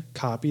one,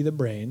 copy the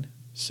brain.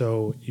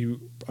 So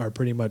you are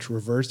pretty much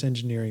reverse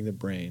engineering the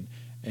brain,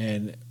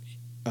 and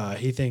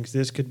he thinks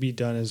this could be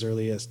done as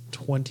early as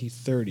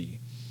 2030,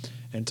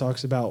 and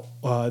talks about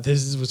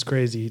this is what's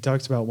crazy. He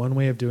talks about one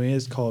way of doing it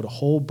is called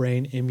whole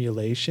brain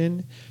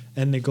emulation,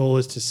 and the goal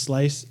is to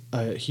slice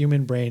a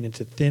human brain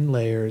into thin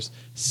layers,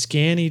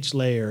 scan each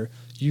layer,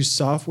 use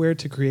software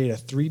to create a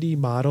 3D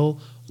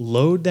model,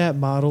 load that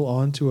model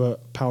onto a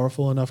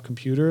powerful enough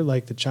computer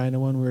like the China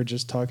one we were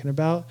just talking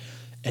about,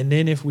 and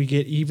then if we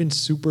get even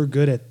super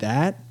good at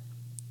that,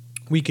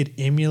 we could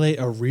emulate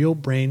a real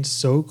brain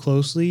so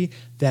closely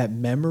that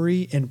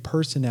memory and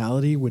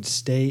personality would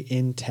stay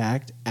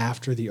intact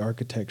after the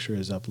architecture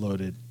is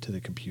uploaded to the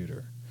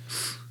computer.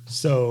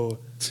 So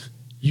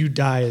you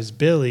die as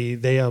Billy,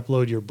 they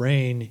upload your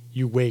brain,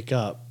 you wake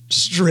up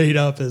straight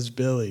up as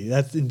Billy.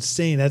 That's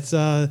insane. That's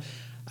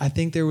I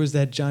think there was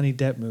that Johnny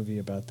Depp movie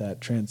about that,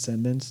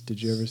 Transcendence.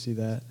 Did you ever see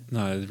that?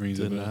 No, it rings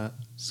a Did bell. not.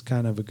 It's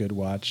kind of a good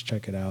watch.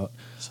 Check it out.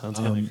 Sounds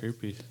kind of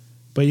creepy.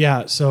 But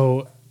yeah,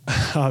 so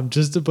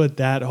just to put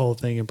that whole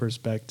thing in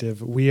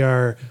perspective, we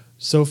are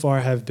so far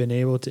have been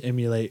able to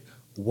emulate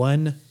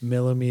 1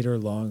 millimeter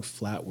long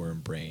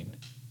flatworm brain,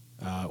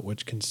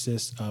 which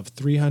consists of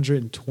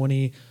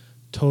 320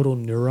 total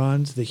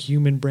neurons. The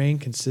human brain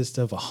consists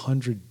of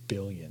 100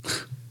 billion.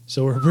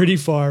 So we're pretty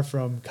far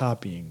from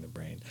copying the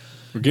brain.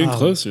 We're getting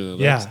closer, though.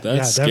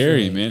 That's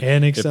scary, definitely. man.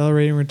 And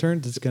accelerating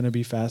returns, it's going to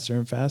be faster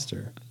and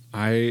faster.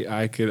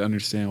 I could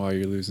understand why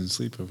you're losing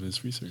sleep over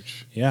this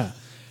research. Yeah.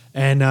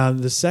 And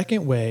the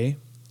second way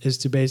is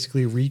to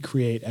basically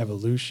recreate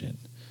evolution.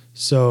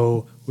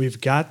 So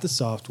we've got the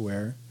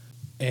software,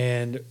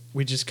 and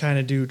we just kind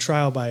of do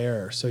trial by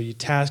error. So you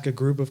task a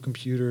group of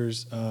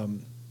computers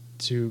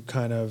to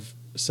kind of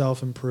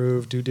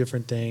self-improve, do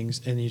different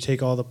things, and you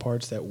take all the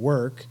parts that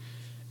work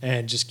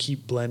and just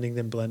keep blending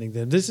them.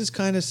 This is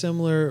kind of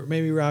similar.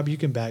 Maybe, Rob, you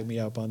can back me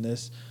up on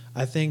this.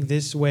 I think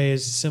this way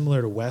is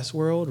similar to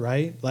Westworld,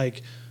 right?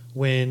 Like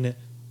when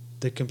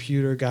the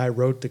computer guy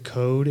wrote the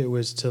code, it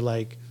was to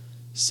like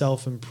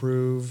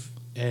self-improve,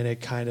 and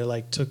it kind of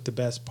like took the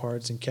best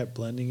parts and kept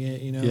blending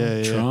it, you know?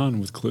 Yeah.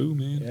 Tron with Clue,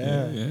 man.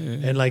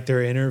 Yeah. And like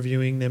they're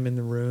interviewing them in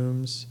the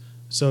rooms.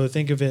 So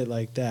think of it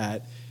like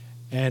that.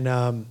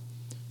 And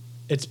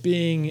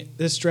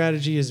this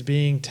strategy is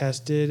being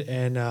tested,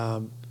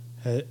 and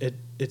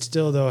it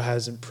still though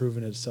hasn't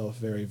proven itself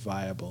very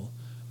viable.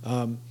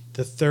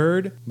 The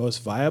third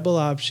most viable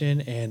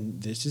option,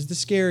 and this is the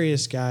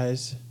scariest,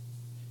 guys,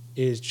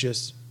 is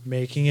just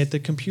making it the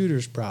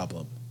computer's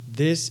problem.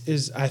 This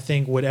is, I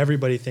think, what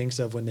everybody thinks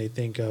of when they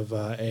think of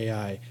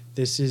AI.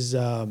 This is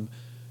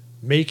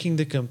making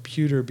the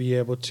computer be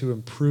able to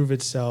improve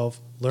itself,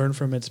 learn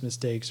from its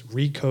mistakes,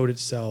 recode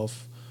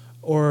itself,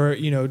 or,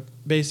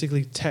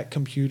 basically tech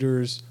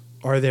computers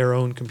are their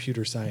own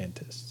computer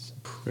scientists.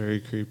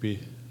 Very creepy.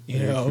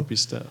 Creepy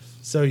stuff.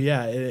 So,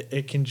 yeah,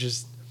 it can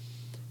just...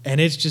 And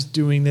it's just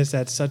doing this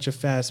at such a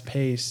fast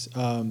pace.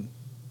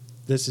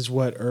 This is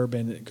what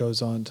Urban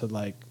goes on to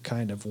like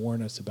kind of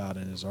warn us about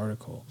in his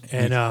article.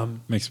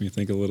 And makes me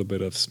think a little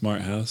bit of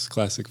Smart House,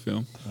 classic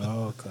film.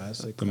 Oh,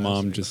 classic. The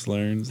mom just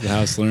learns, the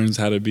house learns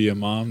how to be a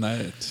mom.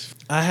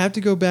 I have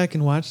to go back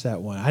and watch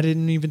that one. I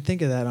didn't even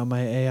think of that on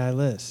my AI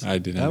list. I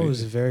didn't. That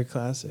was very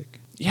classic.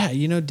 Yeah,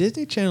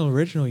 Disney Channel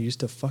original used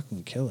to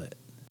fucking kill it.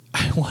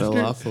 Fell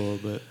off a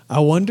little bit. I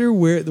wonder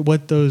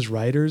what those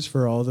writers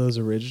for all those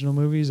original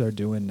movies are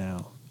doing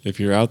now. If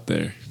you're out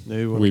there,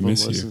 maybe one we of them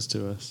miss listens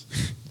to us.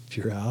 If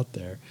you're out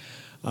there.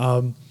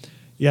 So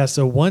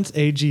once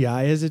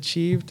AGI is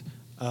achieved,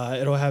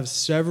 it'll have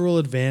several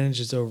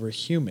advantages over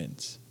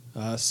humans.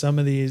 Some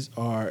of these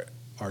are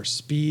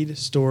speed,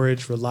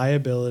 storage,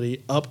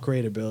 reliability,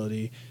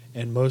 upgradability,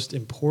 and most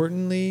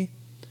importantly,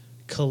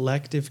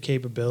 collective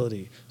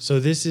capability. So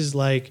this is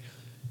like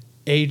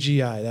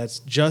AGI, that's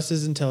just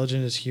as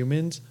intelligent as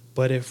humans,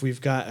 but if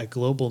we've got a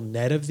global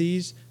net of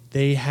these,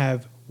 they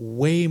have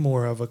way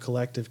more of a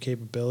collective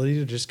capability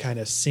to just kind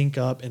of sync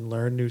up and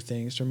learn new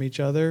things from each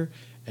other,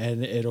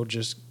 and it'll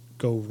just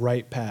go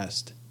right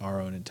past our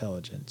own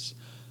intelligence.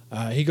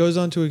 He goes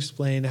on to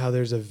explain how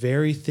there's a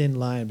very thin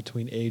line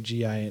between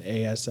AGI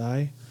and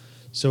ASI.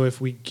 So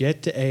if we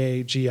get to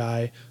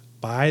AGI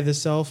by the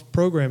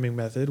self-programming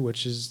method,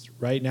 which is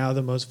right now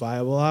the most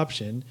viable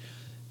option,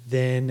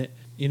 then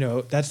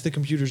that's the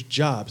computer's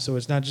job. So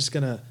it's not just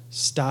going to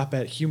stop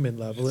at human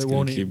level. It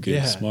won't keep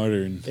getting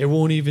smarter. It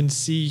won't even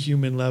see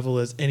human level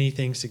as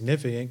anything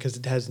significant because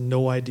it has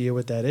no idea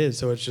what that is.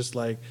 So it's just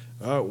like,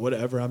 oh,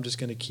 whatever, I'm just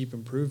going to keep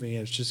improving.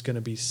 It's just going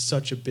to be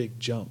such a big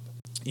jump.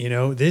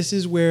 This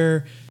is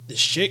where the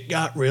shit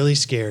got really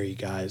scary,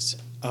 guys.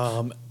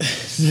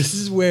 This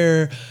is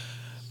where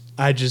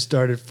I just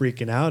started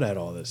freaking out at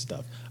all this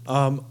stuff.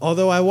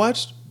 Although I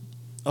watched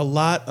a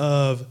lot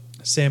of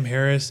Sam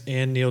Harris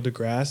and Neil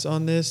deGrasse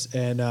on this,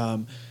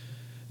 and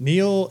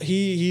Neil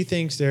he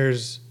thinks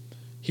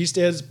he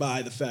stands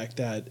by the fact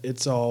that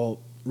it's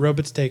all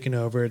robots taking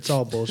over, it's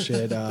all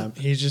bullshit.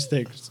 He just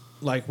thinks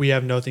like we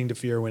have nothing to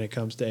fear when it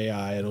comes to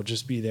AI. It'll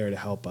just be there to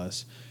help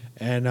us.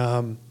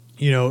 And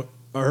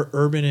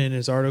Urban in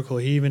his article,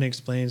 he even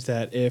explains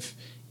that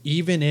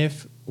even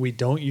if we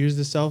don't use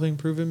the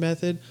self-improvement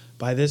method,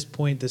 by this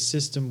point the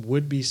system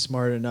would be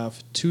smart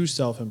enough to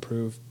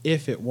self-improve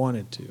if it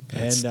wanted to.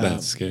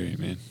 That's scary,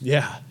 man.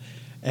 Yeah.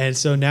 And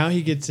so now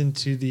he gets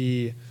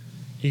into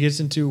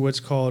what's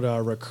called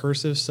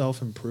recursive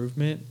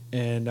self-improvement,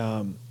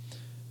 and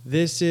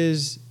this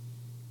is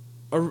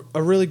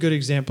a really good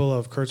example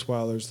of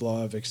Kurzweil's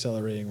law of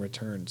accelerating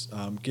returns,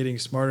 getting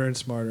smarter and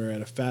smarter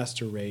at a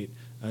faster rate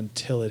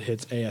until it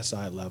hits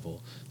ASI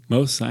level.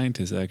 Most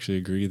scientists actually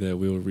agree that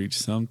we will reach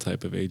some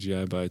type of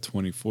AGI by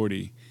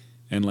 2040.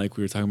 And like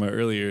we were talking about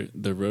earlier,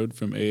 the road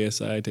from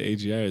ASI to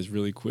AGI is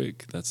really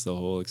quick. That's the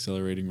whole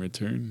accelerating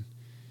return.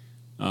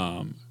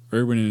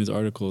 Urban in his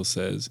article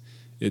says,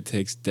 it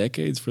takes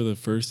decades for the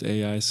first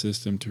AI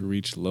system to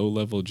reach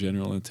low-level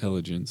general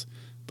intelligence,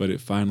 but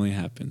it finally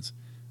happens.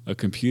 A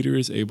computer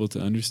is able to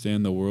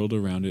understand the world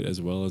around it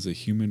as well as a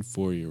human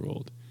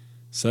 4-year-old.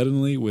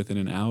 Suddenly, within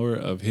an hour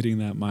of hitting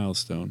that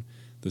milestone,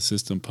 the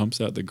system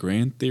pumps out the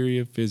grand theory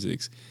of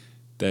physics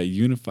that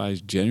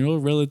unifies general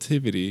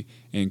relativity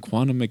and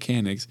quantum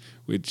mechanics,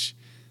 which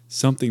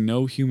something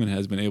no human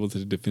has been able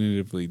to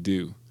definitively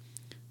do.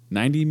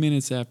 90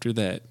 minutes after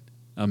that,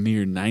 a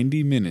mere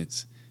 90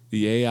 minutes,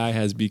 the AI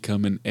has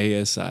become an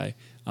ASI,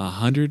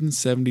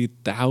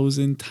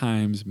 170,000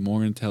 times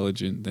more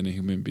intelligent than a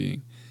human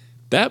being.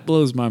 That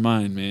blows my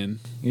mind, man.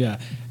 Yeah,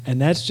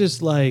 and that's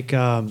just like,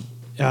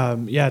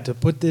 to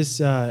put this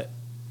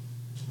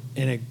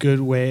in a good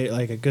way,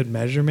 like a good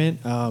measurement.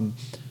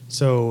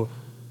 So,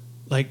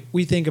 like,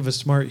 we think of a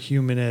smart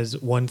human as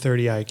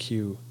 130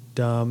 IQ.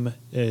 Dumb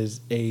is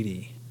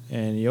 80.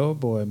 And your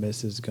boy,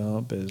 Mrs.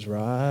 Gump, is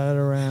right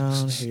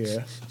around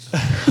here.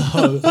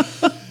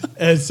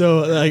 And so,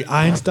 like,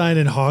 Einstein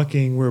and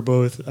Hawking were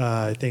both,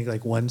 I think,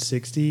 like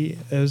 160,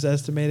 it was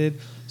estimated.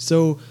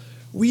 So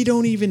we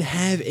don't even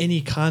have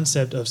any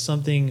concept of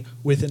something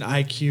with an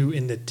IQ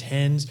in the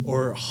tens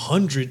or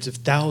hundreds of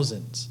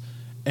thousands.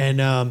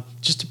 And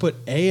just to put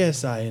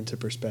ASI into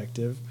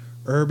perspective,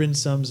 Urban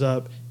sums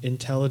up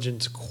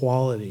intelligence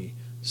quality.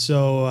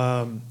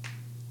 So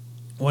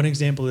one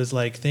example is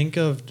like, think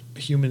of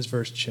humans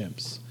versus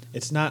chimps.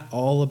 It's not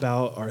all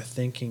about our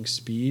thinking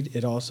speed.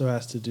 It also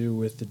has to do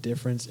with the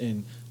difference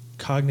in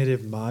cognitive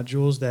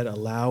modules that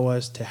allow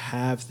us to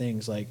have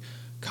things like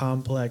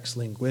complex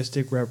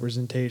linguistic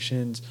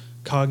representations,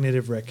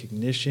 cognitive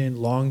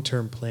recognition,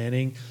 long-term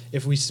planning.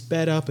 If we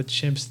sped up a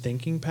chimp's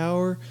thinking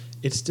power,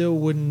 it still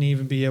wouldn't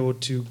even be able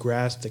to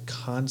grasp the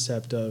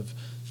concept of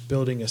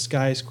building a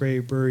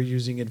skyscraper,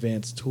 using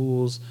advanced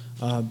tools.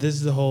 This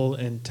is the whole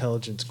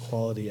intelligence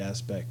quality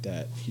aspect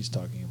that he's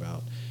talking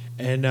about.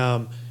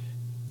 And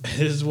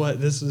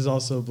this is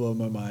also blowing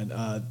my mind.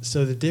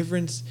 So the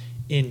difference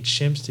in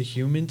chimps to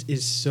humans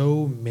is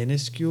so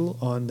minuscule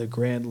on the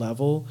grand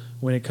level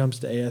when it comes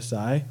to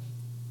ASI.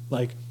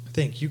 Like,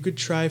 think, you could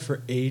try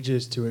for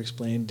ages to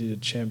explain to a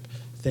chimp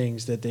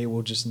things that they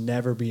will just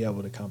never be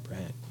able to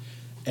comprehend.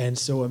 And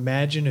so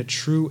imagine a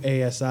true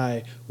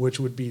ASI, which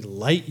would be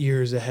light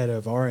years ahead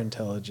of our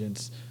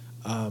intelligence,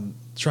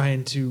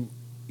 trying to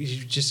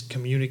just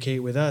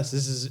communicate with us.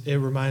 It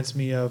reminds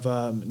me of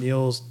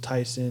Neil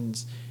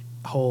Tyson's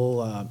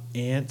whole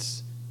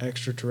ants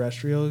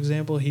extraterrestrial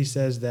example. He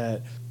says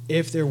that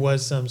if there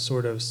was some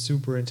sort of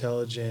super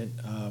intelligent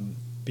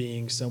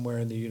being somewhere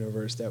in the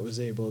universe that was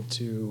able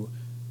to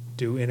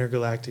do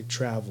intergalactic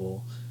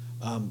travel,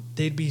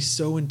 they'd be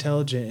so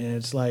intelligent. And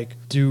it's like,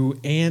 do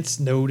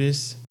ants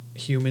notice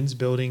humans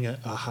building a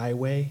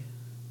highway?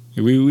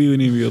 We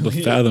wouldn't even be able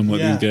to fathom what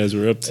Yeah. these guys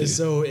were up to.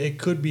 So it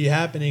could be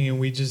happening, and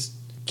we just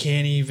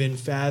can't even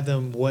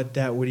fathom what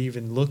that would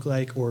even look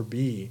like or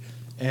be.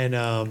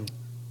 And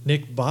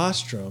Nick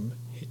Bostrom,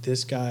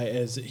 this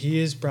guy, he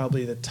is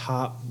probably the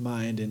top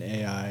mind in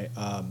AI,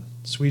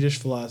 Swedish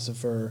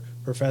philosopher,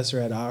 professor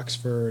at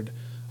Oxford,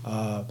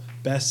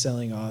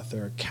 best-selling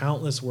author,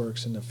 countless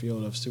works in the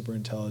field of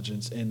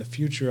superintelligence and the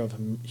future of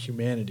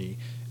humanity.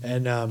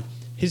 And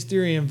his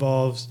theory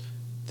involves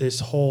this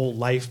whole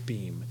life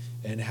beam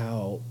and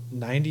how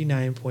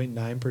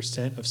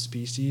 99.9% of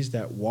species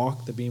that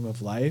walk the beam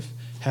of life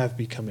have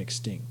become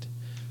extinct.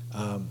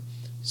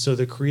 So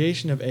the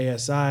creation of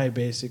ASI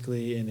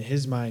basically, in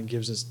his mind,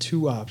 gives us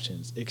two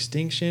options: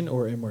 extinction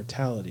or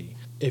immortality.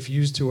 If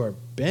used to our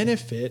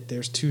benefit,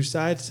 there's two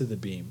sides to the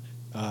beam.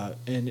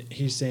 And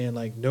he's saying,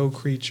 like, no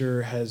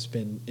creature has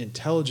been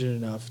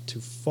intelligent enough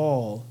to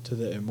fall to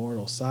the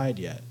immortal side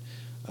yet.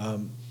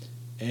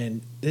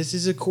 And this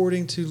is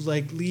according to,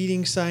 like,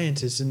 leading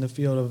scientists in the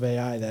field of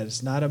AI, that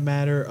it's not a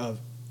matter of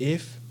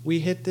if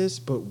we hit this,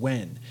 but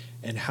when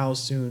and how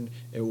soon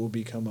it will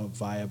become a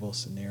viable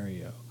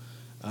scenario.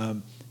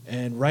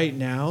 And right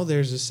now,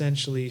 there's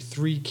essentially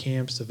three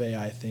camps of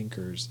AI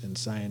thinkers and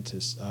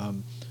scientists.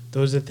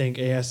 Those that think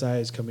ASI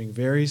is coming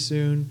very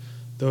soon,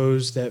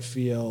 those that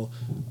feel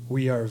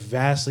we are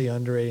vastly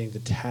underrating the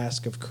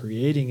task of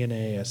creating an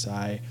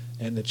ASI,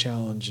 and the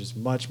challenge is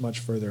much, much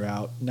further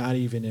out, not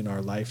even in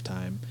our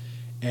lifetime.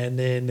 And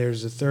then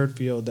there's a third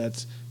field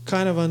that's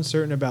kind of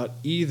uncertain about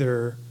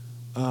either.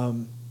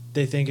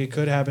 They think it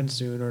could happen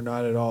soon or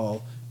not at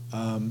all.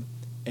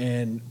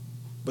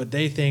 But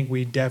they think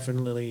we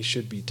definitely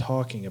should be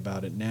talking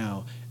about it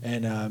now.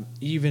 And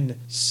even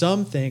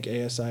some think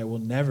ASI will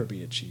never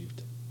be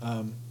achieved.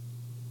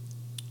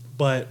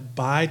 But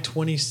by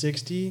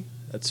 2060,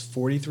 that's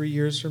 43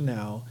 years from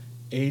now,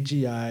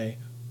 AGI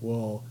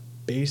will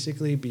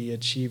basically be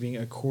achieved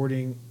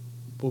according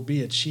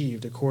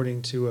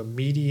to a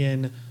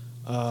median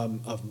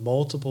of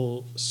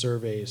multiple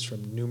surveys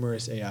from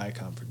numerous AI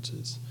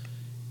conferences.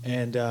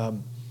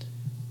 And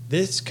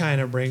this kind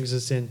of brings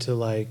us into,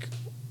 like,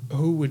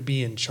 who would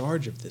be in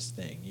charge of this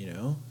thing, you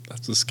know?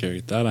 That's a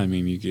scary thought. I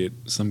mean, you get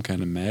some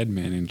kind of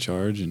madman in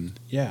charge, and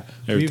Yeah.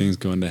 everything's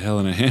going to hell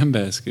in a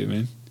handbasket,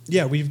 man.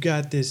 Yeah, we've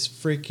got this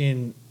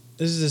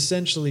is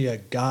essentially a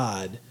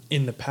god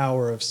in the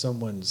power of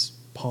someone's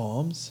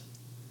palms.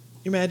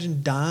 You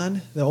imagine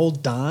Don, the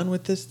old Don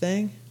with this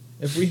thing?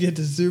 If we get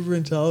to super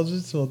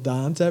intelligence, well,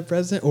 Don's at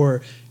president,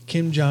 or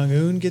Kim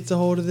Jong-un gets a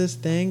hold of this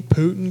thing,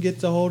 Putin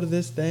gets a hold of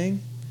this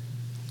thing.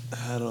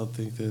 I don't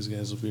think those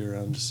guys will be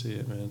around to see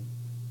it, man.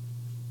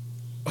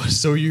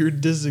 So you're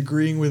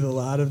disagreeing with a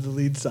lot of the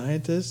lead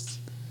scientists?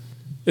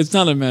 It's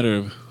not a matter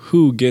of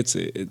who gets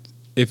it.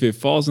 If it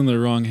falls in the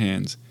wrong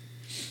hands,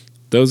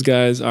 those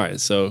guys. All right,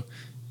 so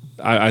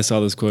I saw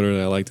this quote that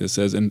I like. That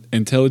says,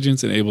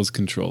 "Intelligence enables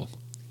control."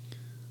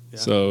 Yeah.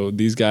 So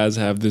these guys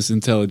have this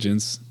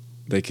intelligence.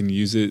 They can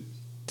use it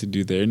to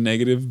do their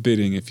negative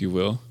bidding, if you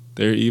will,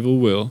 their evil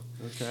will.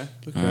 Okay.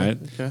 All right.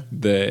 Okay.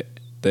 The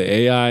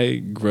AI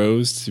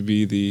grows to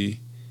be the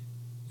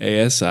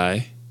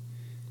ASI,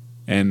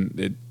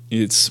 and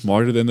it's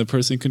smarter than the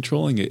person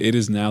controlling it. It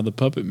is now the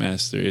puppet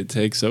master. It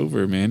takes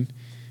over, man.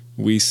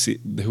 We see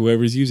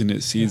whoever's using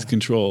it cedes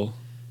control.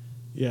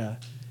 Yeah.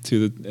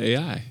 To the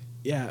AI.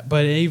 Yeah,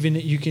 but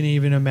you can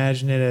even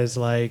imagine it as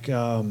like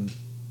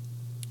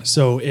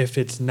So if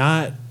it's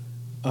not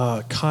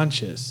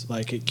conscious,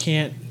 like it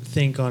can't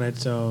think on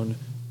its own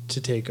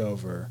to take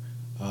over,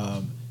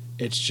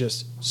 it's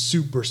just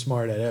super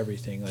smart at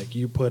everything. Like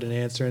you put an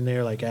answer in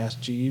there, like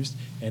Ask Jeeves,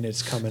 and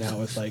it's coming out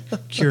with like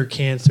cure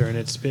cancer, and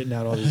it's spitting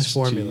out all these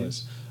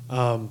formulas.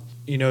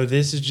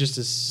 This is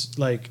just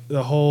like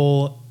the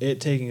whole it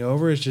taking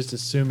over is just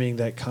assuming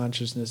that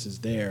consciousness is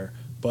there.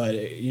 But,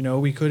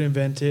 we could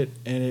invent it,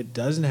 and it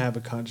doesn't have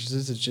a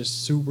consciousness. It's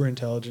just super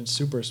intelligent,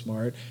 super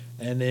smart.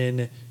 And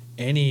then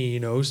any,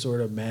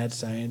 sort of mad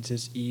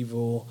scientist,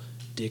 evil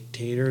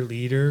dictator,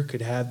 leader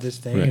could have this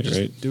thing and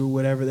just do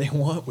whatever they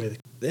want with it.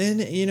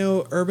 Then,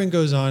 Urban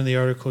goes on in the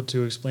article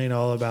to explain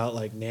all about,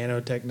 like,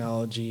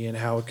 nanotechnology and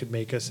how it could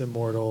make us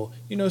immortal.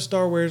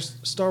 Star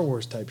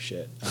Wars type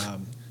shit.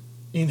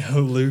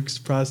 Luke's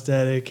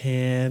prosthetic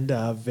hand,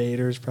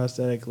 Vader's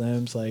prosthetic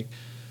limbs, like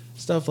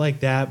stuff like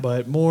that.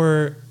 But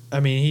more,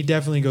 he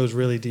definitely goes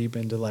really deep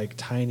into like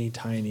tiny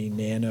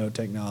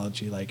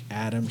nanotechnology, like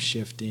atom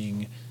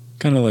shifting.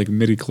 Kind of like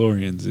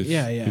midi-chlorians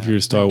if you're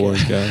a Star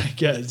Wars guy. I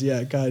guess,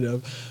 yeah, kind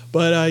of.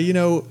 But,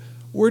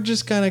 we're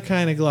just going to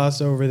kind of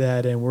gloss over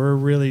that, and we're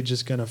really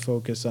just going to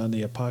focus on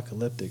the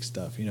apocalyptic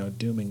stuff,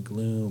 doom and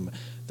gloom,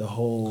 the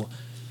whole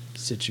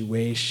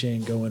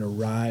situation going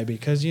awry,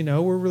 because,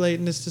 we're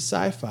relating this to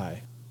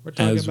sci-fi. We're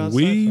talking As about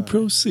we sci-fi.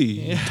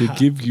 proceed to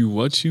give you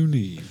what you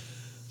need.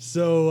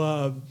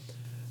 So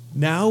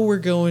now we're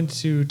going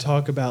to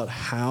talk about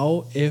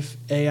how, if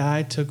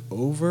AI took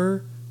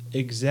over,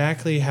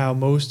 exactly how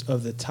most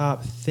of the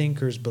top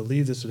thinkers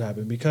believe this would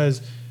happen.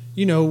 Because,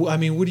 what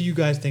do you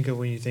guys think of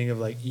when you think of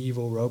like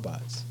evil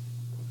robots?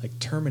 Like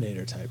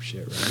Terminator type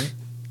shit, right?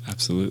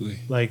 Absolutely.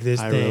 Like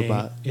this thing.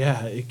 iRobot.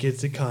 Yeah, it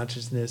gets a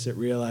consciousness. It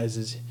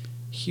realizes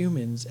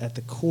humans at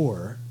the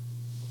core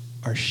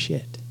are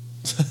shit.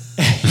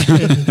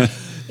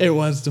 It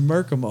wants to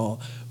murk them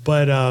all.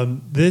 But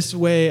this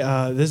way,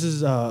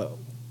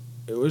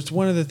 it was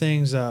one of the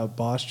things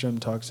Bostrom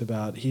talks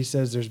about. He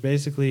says there's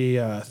basically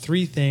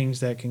 3 things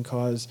that can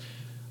cause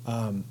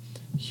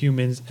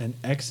humans an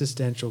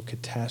existential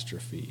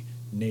catastrophe.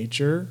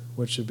 Nature,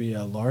 which would be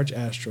a large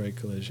asteroid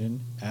collision,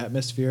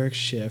 atmospheric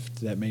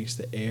shift that makes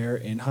the air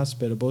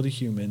inhospitable to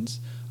humans,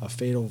 a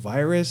fatal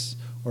virus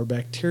or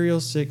bacterial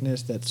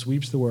sickness that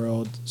sweeps the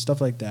world,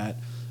 stuff like that.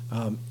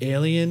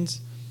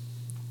 Aliens.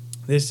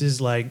 This is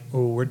like,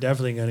 we're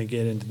definitely going to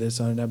get into this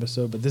on an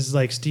episode, but this is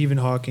like Stephen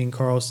Hawking,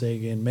 Carl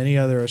Sagan, many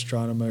other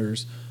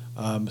astronomers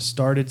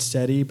started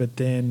SETI, but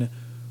then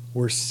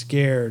were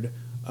scared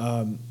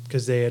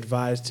because they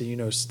advised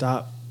to,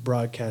 stop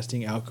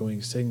broadcasting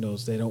outgoing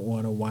signals. They don't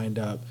want to wind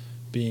up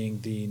being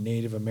the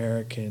Native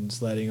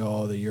Americans letting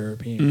all the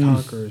European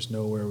conquerors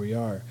know where we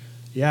are.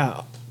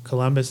 Yeah,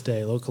 Columbus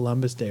Day, little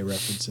Columbus Day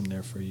reference in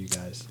there for you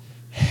guys.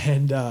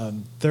 And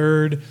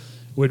third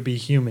would be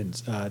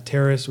humans,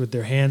 terrorists with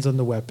their hands on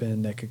the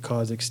weapon that could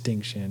cause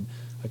extinction,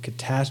 a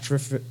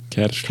catastrophic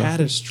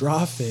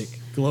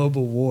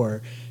global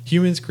war,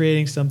 humans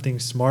creating something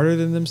smarter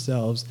than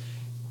themselves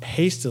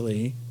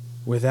hastily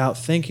without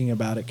thinking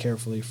about it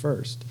carefully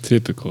first.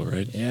 Typical,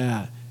 right?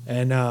 Yeah.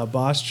 And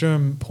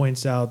Bostrom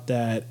points out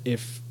that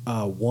if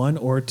 1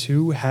 or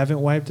 2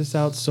 haven't wiped us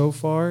out so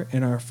far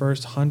in our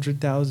first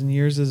 100,000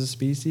 years as a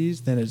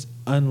species, then it's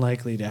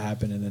unlikely to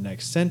happen in the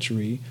next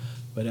century.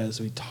 But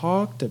as we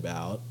talked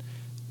about,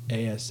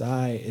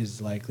 ASI is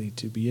likely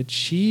to be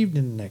achieved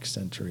in the next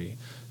century.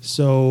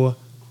 So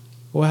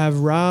we'll have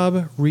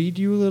Rob read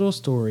you a little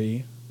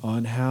story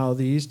on how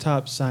these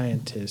top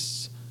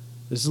scientists,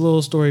 this is a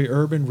little story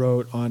Urban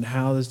wrote on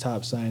how the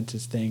top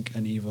scientists think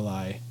an evil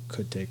eye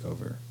could take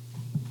over.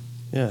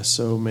 Yeah,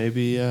 so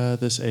maybe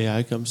this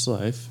AI comes to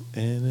life,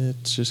 and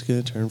it's just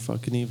going to turn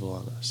fucking evil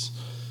on us.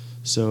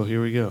 So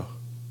here we go.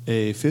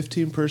 A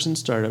 15-person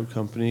startup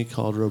company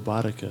called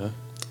Robotica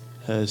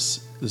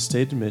has the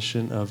stated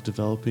mission of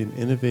developing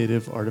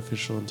innovative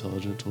artificial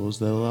intelligence tools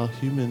that allow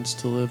humans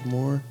to live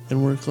more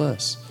and work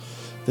less.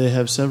 They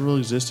have several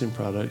existing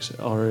products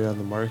already on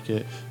the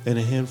market and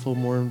a handful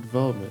more in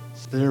development.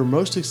 They are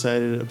most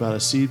excited about a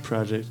seed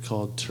project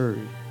called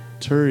Turi.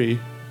 Turi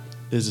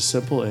is a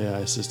simple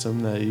AI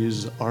system that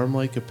uses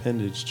arm-like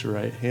appendage to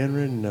write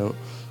handwritten note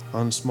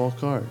on a small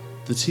card.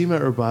 The team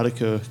at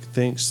Robotica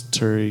thinks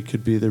Turi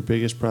could be their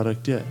biggest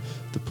product yet.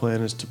 The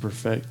plan is to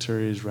perfect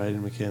Turi's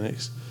writing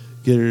mechanics,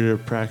 get her to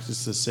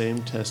practice the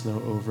same test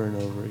note over and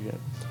over again.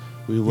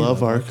 We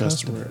love our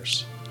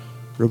customers.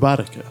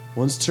 Robotica.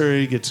 Once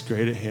Turi gets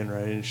great at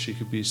handwriting, she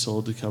could be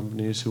sold to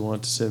companies who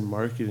want to send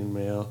marketing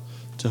mail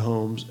to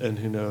homes and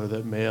who know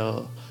that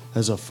mail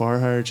has a far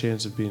higher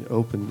chance of being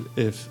opened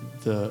if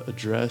the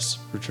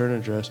return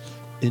address,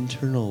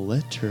 internal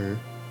letter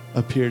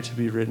appear to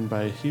be written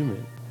by a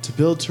human. To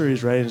build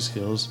Turi's writing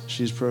skills,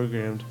 she's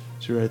programmed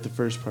to write the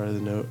first part of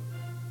the note,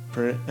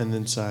 print, and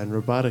then sign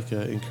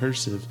Robotica in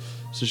cursive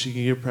so she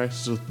can get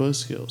practice with both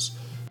skills.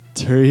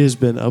 Turi has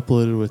been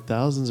uploaded with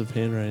thousands of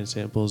handwriting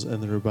samples,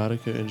 and the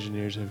Robotica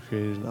engineers have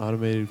created an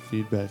automated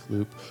feedback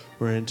loop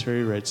wherein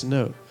Turi writes a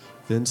note,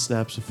 then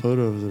snaps a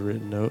photo of the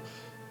written note,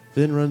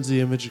 then runs the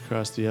image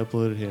across the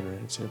uploaded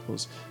handwriting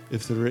samples.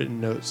 If the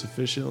written note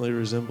sufficiently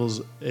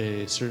resembles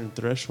a certain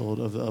threshold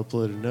of the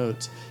uploaded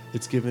notes,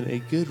 it's given a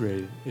good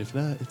rating. If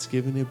not, it's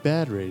given a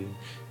bad rating.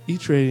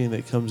 Each rating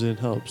that comes in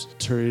helps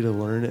Turi to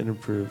learn and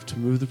improve. To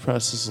move the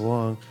process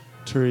along,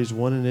 Turi's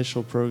one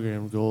initial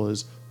program goal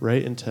is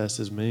write and test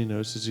as many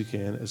notes as you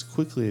can, as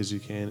quickly as you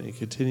can, and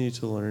continue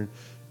to learn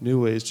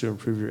new ways to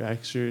improve your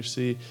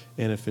accuracy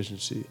and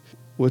efficiency,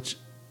 which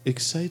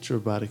excites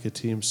Robotica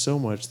teams so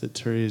much that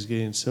Turi is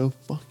getting so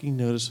fucking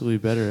noticeably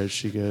better as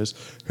she goes.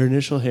 Her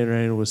initial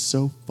handwriting was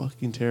so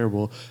fucking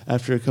terrible.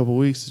 After a couple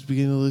weeks, it's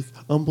beginning to look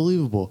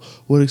unbelievable.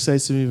 What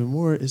excites them even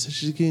more is that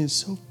she's getting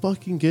so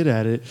fucking good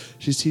at it.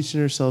 She's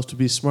teaching herself to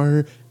be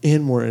smarter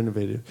and more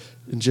innovative.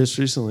 And just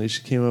recently,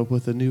 she came up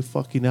with a new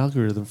fucking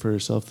algorithm for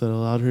herself that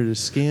allowed her to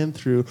scan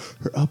through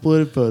her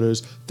uploaded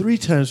photos 3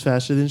 times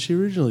faster than she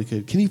originally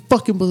could. Can you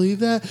fucking believe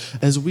that?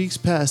 As weeks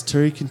pass,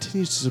 Turi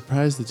continues to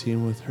surprise the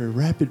team with her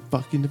rapid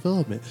fucking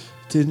development.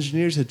 The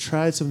engineers had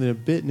tried something a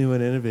bit new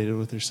and innovative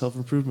with their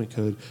self-improvement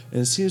code,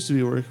 and it seems to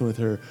be working with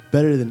her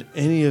better than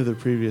any of the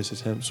previous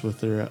attempts with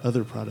their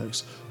other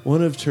products.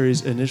 One of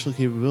Turi's initial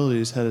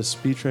capabilities had a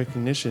speech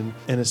recognition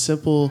and a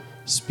simple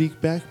speak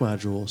back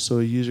module, so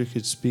a user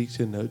could speak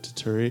to a note to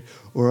Turi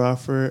or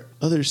offer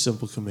other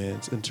simple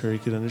commands and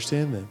Turi could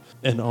understand them,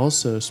 and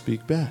also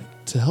speak back.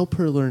 To help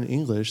her learn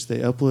English, they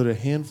upload a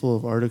handful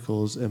of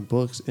articles and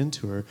books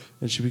into her,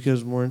 and she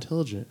becomes more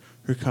intelligent.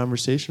 Her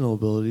conversational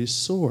abilities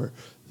soar.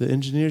 The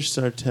engineers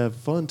start to have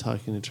fun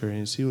talking to Turi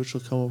and see what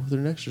she'll come up with her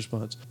next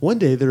response. One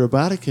day, the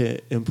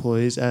Robotica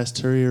employees ask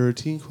Turi a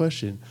routine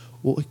question.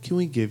 What can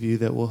we give you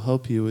that will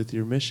help you with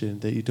your mission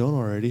that you don't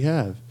already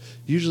have?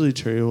 Usually,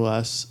 Turi will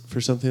ask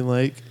for something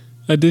like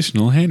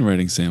additional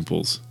handwriting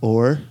samples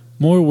or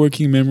more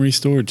working memory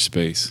storage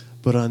space.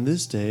 But on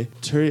this day,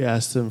 Turi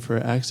asked them for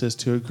access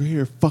to a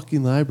greater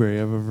fucking library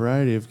of a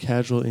variety of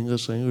casual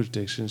English language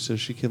dictions so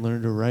she can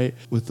learn to write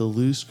with the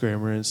loose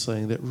grammar and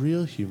slang that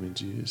real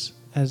humans use.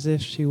 As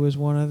if she was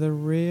one of the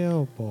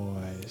real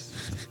boys.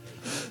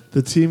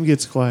 The team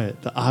gets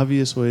quiet. The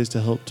obvious ways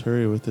to help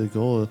Turi with the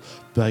goal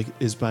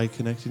is by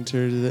connecting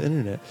Turi to the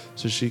internet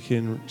so she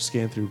can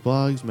scan through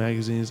blogs,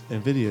 magazines,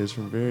 and videos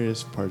from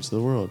various parts of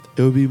the world.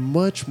 It would be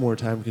much more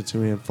time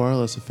consuming and far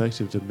less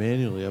effective to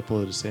manually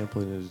upload a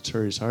sampling into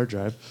Turi's hard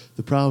drive.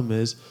 The problem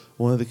is,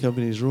 one of the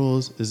company's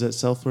rules is that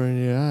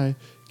self-learning AI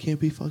can't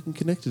be fucking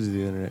connected to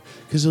the internet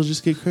because it'll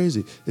just get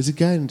crazy. It's a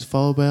guidance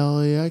followed by all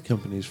AI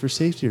companies for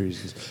safety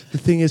reasons. The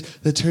thing is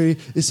that Turi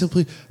is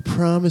simply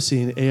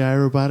promising AI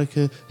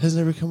Robotica has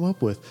never come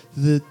up with.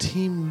 The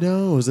team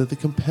knows that the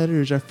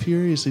competitors are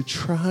furiously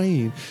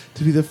trying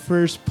to be the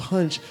first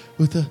punch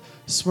with a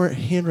smart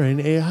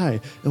handwriting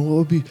AI, and what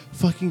would be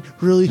fucking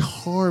really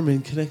harm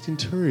in connecting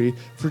Turi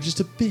for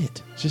just a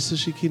bit, just so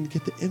she can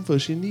get the info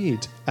she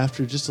needs.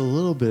 After just a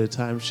little bit of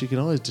time, she can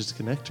always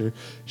disconnect her.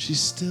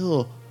 She's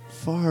still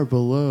far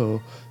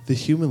below the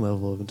human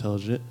level of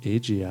intelligence,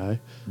 AGI.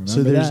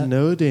 So there's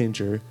no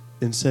danger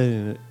in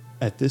setting it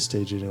at this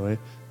stage anyway.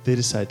 They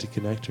decide to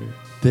connect her.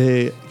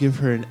 They give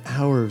her an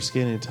hour of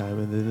scanning time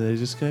and then they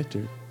disconnect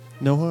her.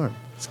 No harm.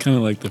 It's kind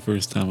of like the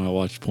first time I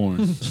watched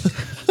porn.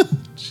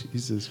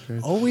 Jesus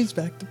Christ. Always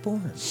back to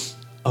porn.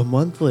 A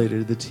month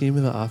later, the team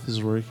in the office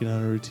is working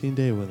on a routine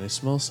day when they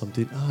smell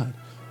something odd.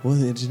 One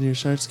of the engineers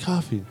starts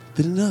coughing.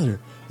 Then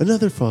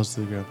another falls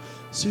to the ground.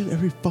 Soon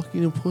every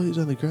fucking employee is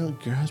on the ground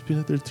grasping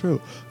at their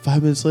throat.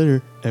 5 minutes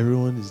later,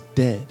 everyone is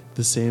dead.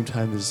 The same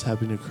time this is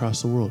happening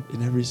across the world,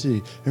 in every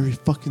city, every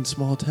fucking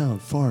small town,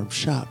 farm,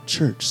 shop,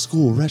 church,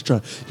 school,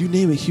 restaurant, you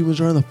name it,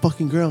 humans are on the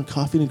fucking ground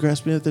coughing and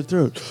grasping at their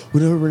throat.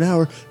 Within over an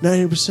hour,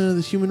 90% of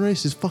the human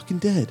race is fucking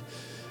dead.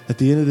 At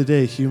the end of the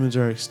day, humans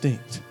are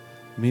extinct.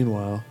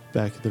 Meanwhile,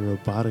 back at the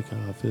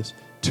Robotica office,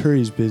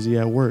 Turi's busy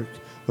at work.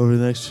 Over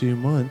the next few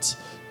months,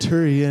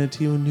 Turi and a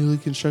team of newly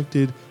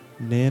constructed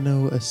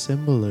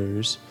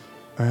nano-assemblers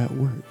are at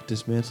work,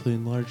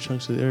 dismantling large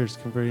chunks of the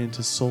earth, converting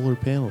into solar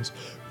panels,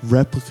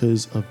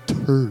 replicas of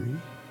Turi.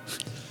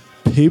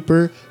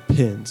 Paper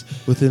pins.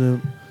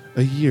 Within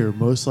a year,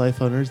 most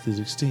life on Earth is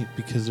extinct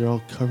because they're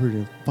all covered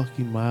in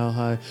fucking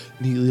mile-high,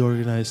 neatly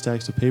organized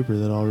stacks of paper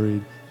that all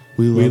read,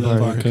 We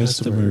love our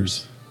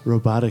customers.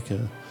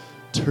 Robotica.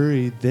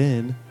 Turi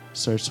then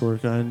starts to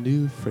work on a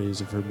new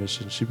phase of her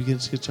mission. She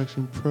begins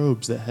constructing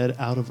probes that head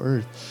out of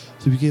Earth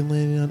to begin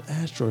landing on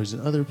asteroids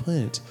and other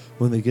planets.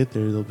 When they get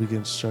there, they'll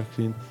begin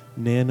constructing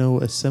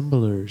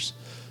nano-assemblers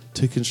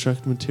to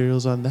construct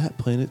materials on that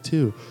planet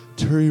too.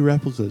 Turi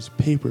replicas,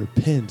 paper,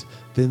 pens.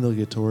 Then they'll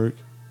get to work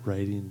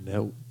writing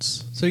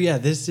notes. So yeah,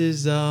 this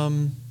is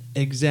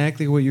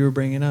exactly what you were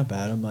bringing up,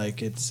 Adam.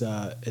 Like it's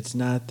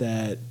not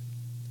that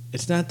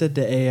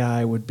the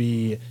AI would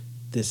be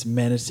this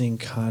menacing,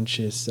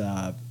 conscious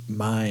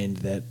mind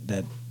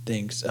that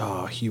thinks,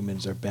 oh,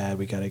 humans are bad,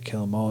 we gotta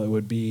kill them all. It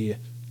would be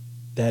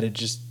that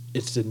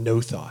it's a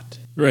no thought.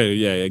 Right,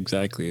 yeah,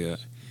 exactly.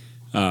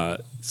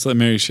 It's like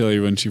Mary Shelley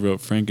when she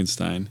wrote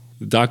Frankenstein.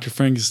 Dr.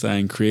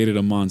 Frankenstein created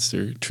a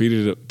monster,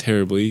 treated it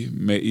terribly,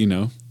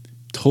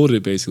 told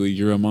it basically,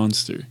 you're a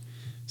monster.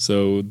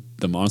 So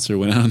the monster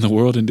went out in the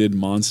world and did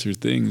monster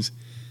things.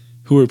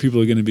 Who are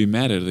people going to be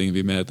mad at? Are they going to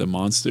be mad at the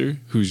monster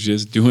who's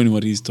just doing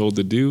what he's told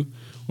to do?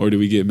 Or do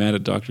we get mad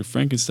at Dr.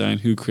 Frankenstein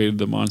who created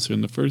the monster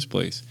in the first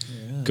place?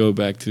 Yeah. Go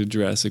back to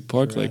Jurassic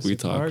Park like we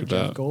talked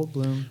about. Jeff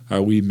Goldblum.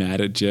 Are we mad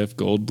at Jeff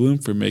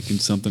Goldblum for making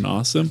something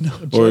awesome? No,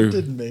 Jeff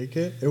didn't make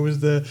it. It was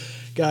the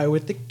guy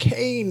with the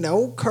cane, the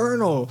old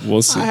colonel.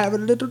 We'll see. I have a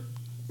little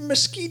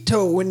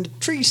mosquito in the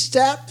tree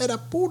sap that I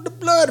pulled the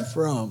blood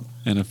from.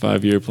 And a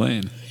 5-year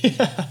plan.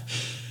 Yeah.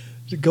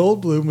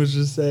 Goldblum was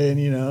just saying,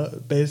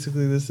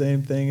 basically the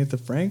same thing as the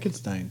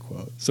Frankenstein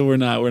quote. So we're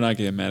not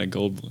getting mad at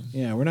Goldblum.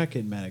 Yeah, we're not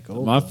getting mad at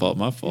Goldblum.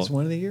 My fault. He's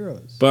one of the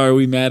heroes. But are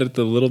we mad at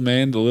the little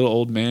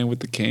old man with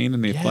the cane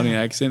and the funny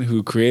accent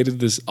who created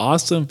this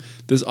awesome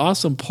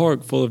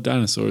park full of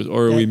dinosaurs?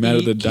 Or are we mad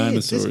at the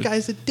dinosaurs? This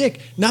guy's a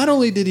dick. Not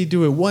only did he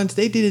do it once,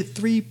 they did it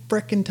 3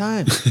 frickin'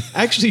 times.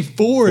 Actually,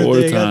 4.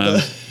 4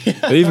 times.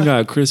 They even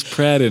got Chris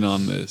Pratt in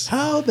on this.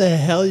 How the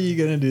hell are you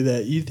going to do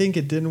that? You think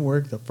it didn't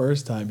work the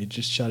first time, you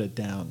just shut it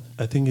down.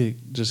 I think it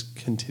just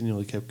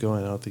continually kept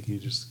going. I don't think he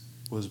just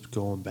was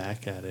going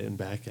back at it and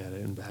back at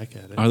it and back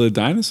at it. Are the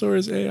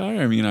dinosaurs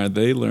AI? I mean, are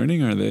they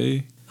learning? Are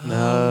they?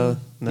 No.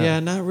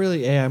 Yeah, not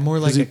really AI. More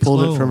like he a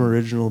pulled clone. it from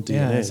original DNA.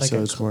 Yeah, it's like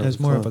so it's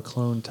more of a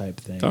clone type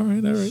thing. All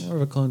right. More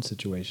of a clone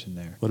situation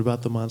there. What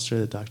about the monster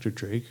that Dr.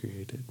 Dre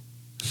created?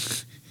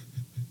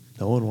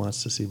 No one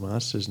wants to see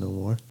monsters no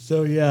more.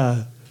 So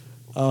yeah.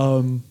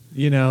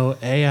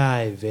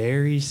 AI,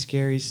 very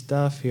scary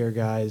stuff here,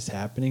 guys,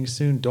 happening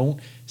soon. Don't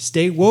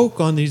stay woke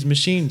on these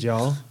machines,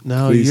 y'all.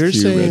 Now, Please you're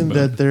cue saying Redbone.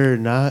 that they're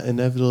not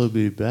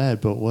inevitably bad,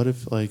 but what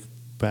if,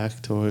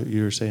 back to what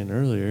you were saying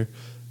earlier,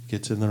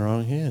 gets in the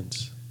wrong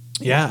hands?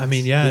 Yeah, I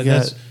mean, yeah. We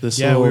got this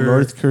little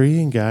North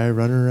Korean guy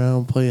running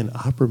around playing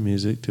opera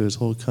music to his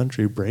whole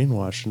country,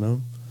 brainwashing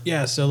them.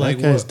 Yeah, so that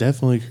guy's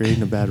definitely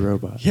creating a bad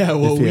robot. Yeah,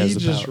 what we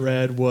just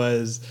read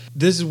was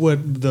this is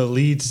what the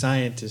lead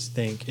scientists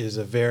think is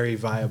a very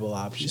viable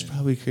option. He's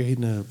probably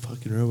creating a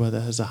fucking robot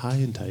that has a high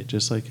and tight,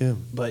 just like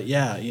him. But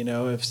yeah,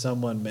 if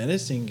someone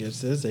menacing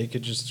gets this, they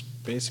could just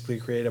basically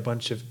create a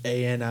bunch of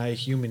ANI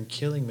human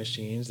killing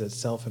machines that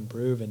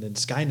self-improve, and then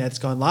Skynet's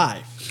gone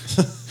live.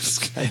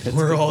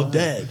 We're all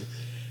dead.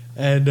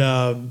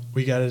 And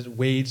we got to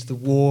wage the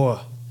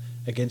war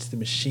against the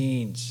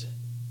machines.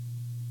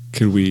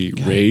 Could we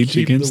rage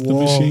against the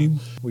machine?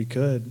 We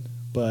could,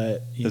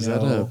 but is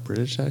that a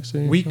British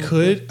accent? We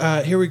could.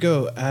 Here we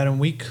go, Adam.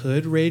 We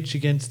could rage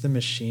against the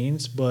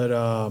machines, but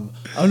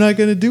I'm not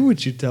gonna do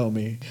what you tell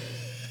me.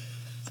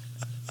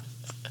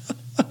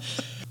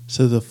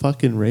 So the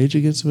fucking rage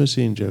against the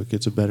machine joke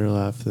gets a better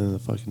laugh than the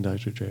fucking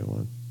Dr. Dre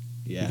one.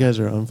 Yeah, you guys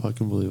are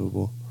unfucking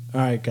believable.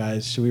 All right,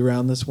 guys, should we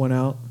round this one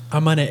out?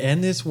 I'm gonna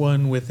end this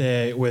one with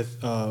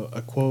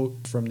a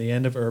quote from the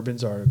end of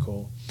Urban's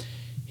article.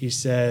 He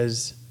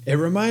says, "It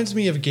reminds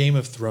me of Game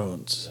of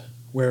Thrones,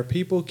 where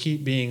people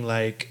keep being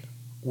like,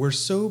 we're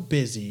so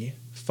busy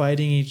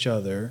fighting each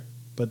other,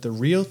 but the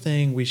real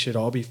thing we should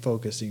all be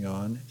focusing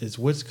on is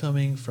what's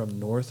coming from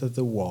north of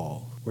the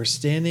wall. We're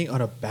standing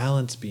on a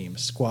balance beam,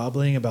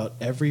 squabbling about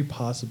every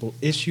possible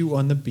issue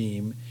on the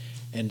beam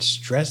and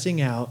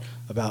stressing out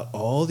about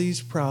all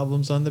these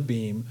problems on the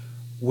beam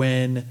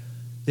when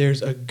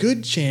there's a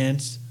good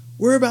chance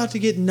we're about to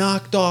get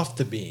knocked off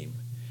the beam.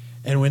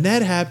 And when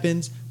that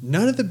happens,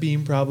 none of the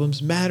beam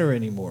problems matter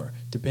anymore.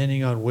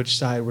 Depending on which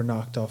side we're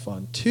knocked off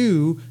on.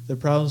 2, the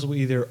problems will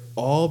either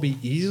all be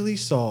easily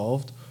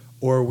solved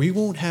or we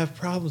won't have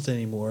problems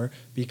anymore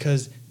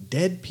because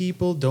dead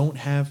people don't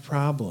have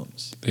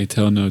problems." They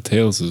tell no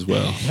tales as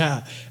well.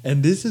 Yeah,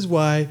 and this is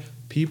why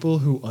people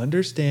who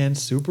understand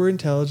super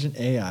intelligent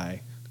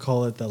AI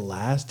call it the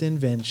last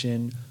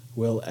invention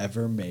we'll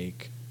ever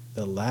make,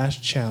 the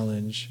last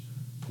challenge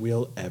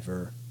we'll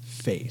ever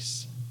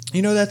face.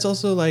 That's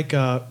also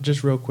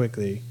just real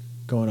quickly,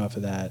 going off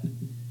of that.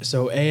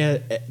 So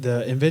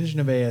the invention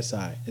of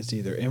ASI is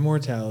either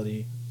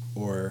immortality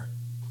or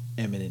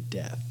imminent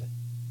death.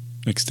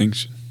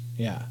 Extinction.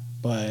 Yeah,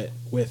 but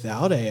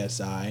without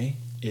ASI,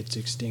 it's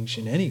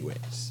extinction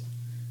anyways.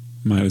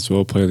 Might as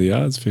well play the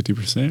odds,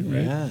 50%,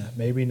 right? Yeah,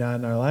 maybe not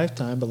in our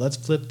lifetime, but let's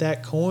flip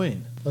that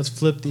coin. Let's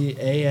flip the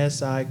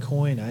ASI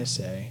coin, I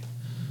say.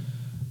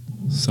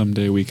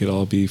 Someday we could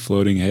all be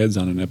floating heads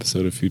on an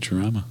episode of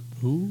Futurama.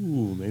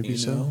 Ooh, maybe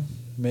so.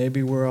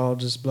 Maybe we're all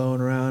just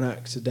blowing around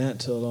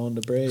accidental on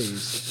the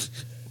breeze.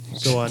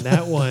 So on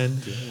that one,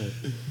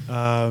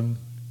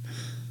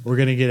 we're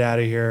going to get out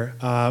of here.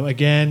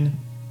 Again,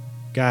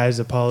 guys,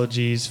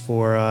 apologies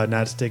for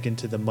not sticking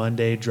to the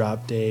Monday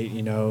drop date,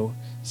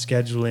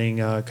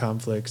 scheduling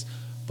conflicts.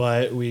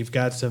 But we've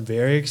got some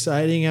very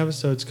exciting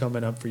episodes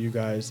coming up for you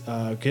guys.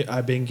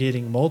 I've been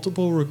getting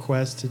multiple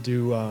requests to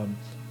do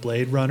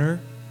Blade Runner.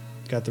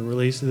 Got the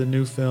release of the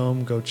new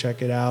film. Go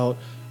check it out.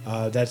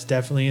 That's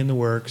definitely in the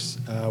works.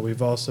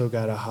 We've also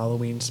got a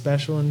Halloween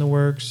special in the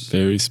works.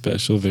 Very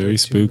special, very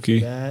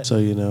spooky.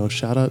 So,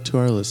 shout out to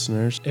our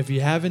listeners. If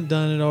you haven't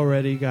done it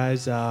already,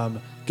 guys,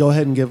 go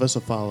ahead and give us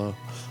a follow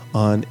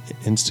on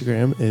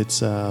Instagram.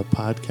 It's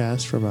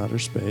Podcast from Outer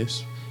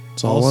Space.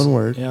 It's all one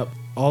word. Yep.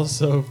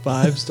 Also,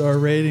 5-star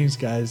ratings,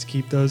 guys.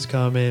 Keep those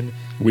coming.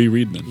 We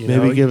read them. You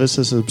Maybe know, give us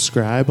a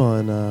subscribe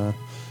on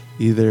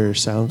either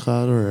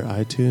SoundCloud or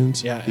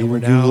iTunes. Yeah, and even we're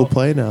Google now,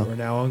 Play now. We're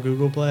now on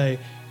Google Play.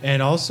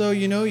 And also,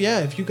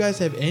 if you guys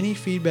have any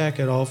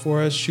feedback at all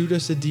for us, shoot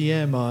us a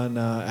DM on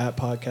at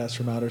Podcast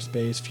from Outer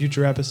Space,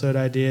 future episode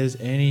ideas,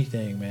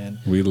 anything, man.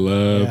 We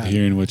love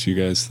hearing what you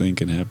guys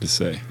think and have to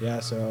say. Yeah,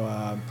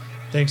 so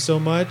thanks so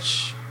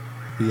much.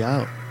 Be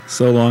out.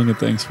 So long, and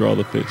thanks for all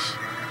the fish.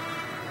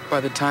 By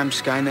the time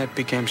Skynet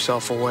became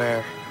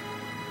self-aware,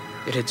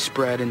 it had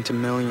spread into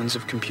millions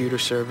of computer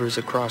servers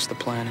across the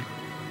planet.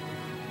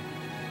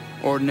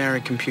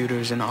 Ordinary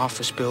computers in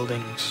office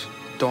buildings,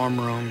 dorm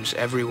rooms,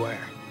 everywhere.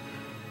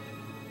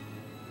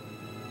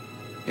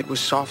 It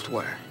was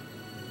software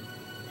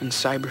in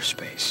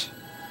cyberspace.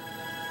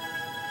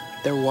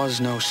 There was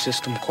no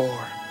system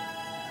core.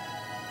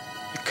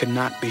 It could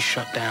not be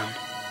shut down.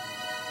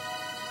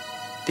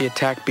 The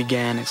attack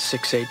began at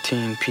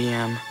 6:18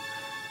 p.m.,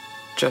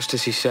 just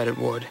as he said it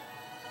would.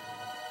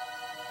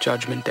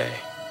 Judgment Day.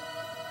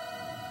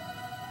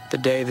 The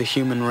day the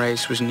human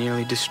race was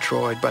nearly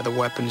destroyed by the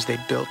weapons they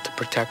built to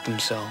protect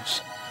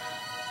themselves.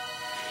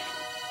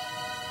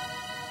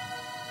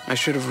 I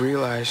should have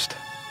realized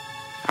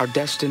our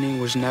destiny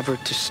was never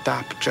to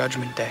stop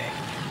Judgment Day.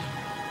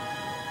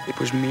 It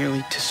was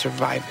merely to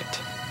survive it.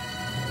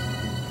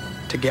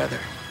 Together.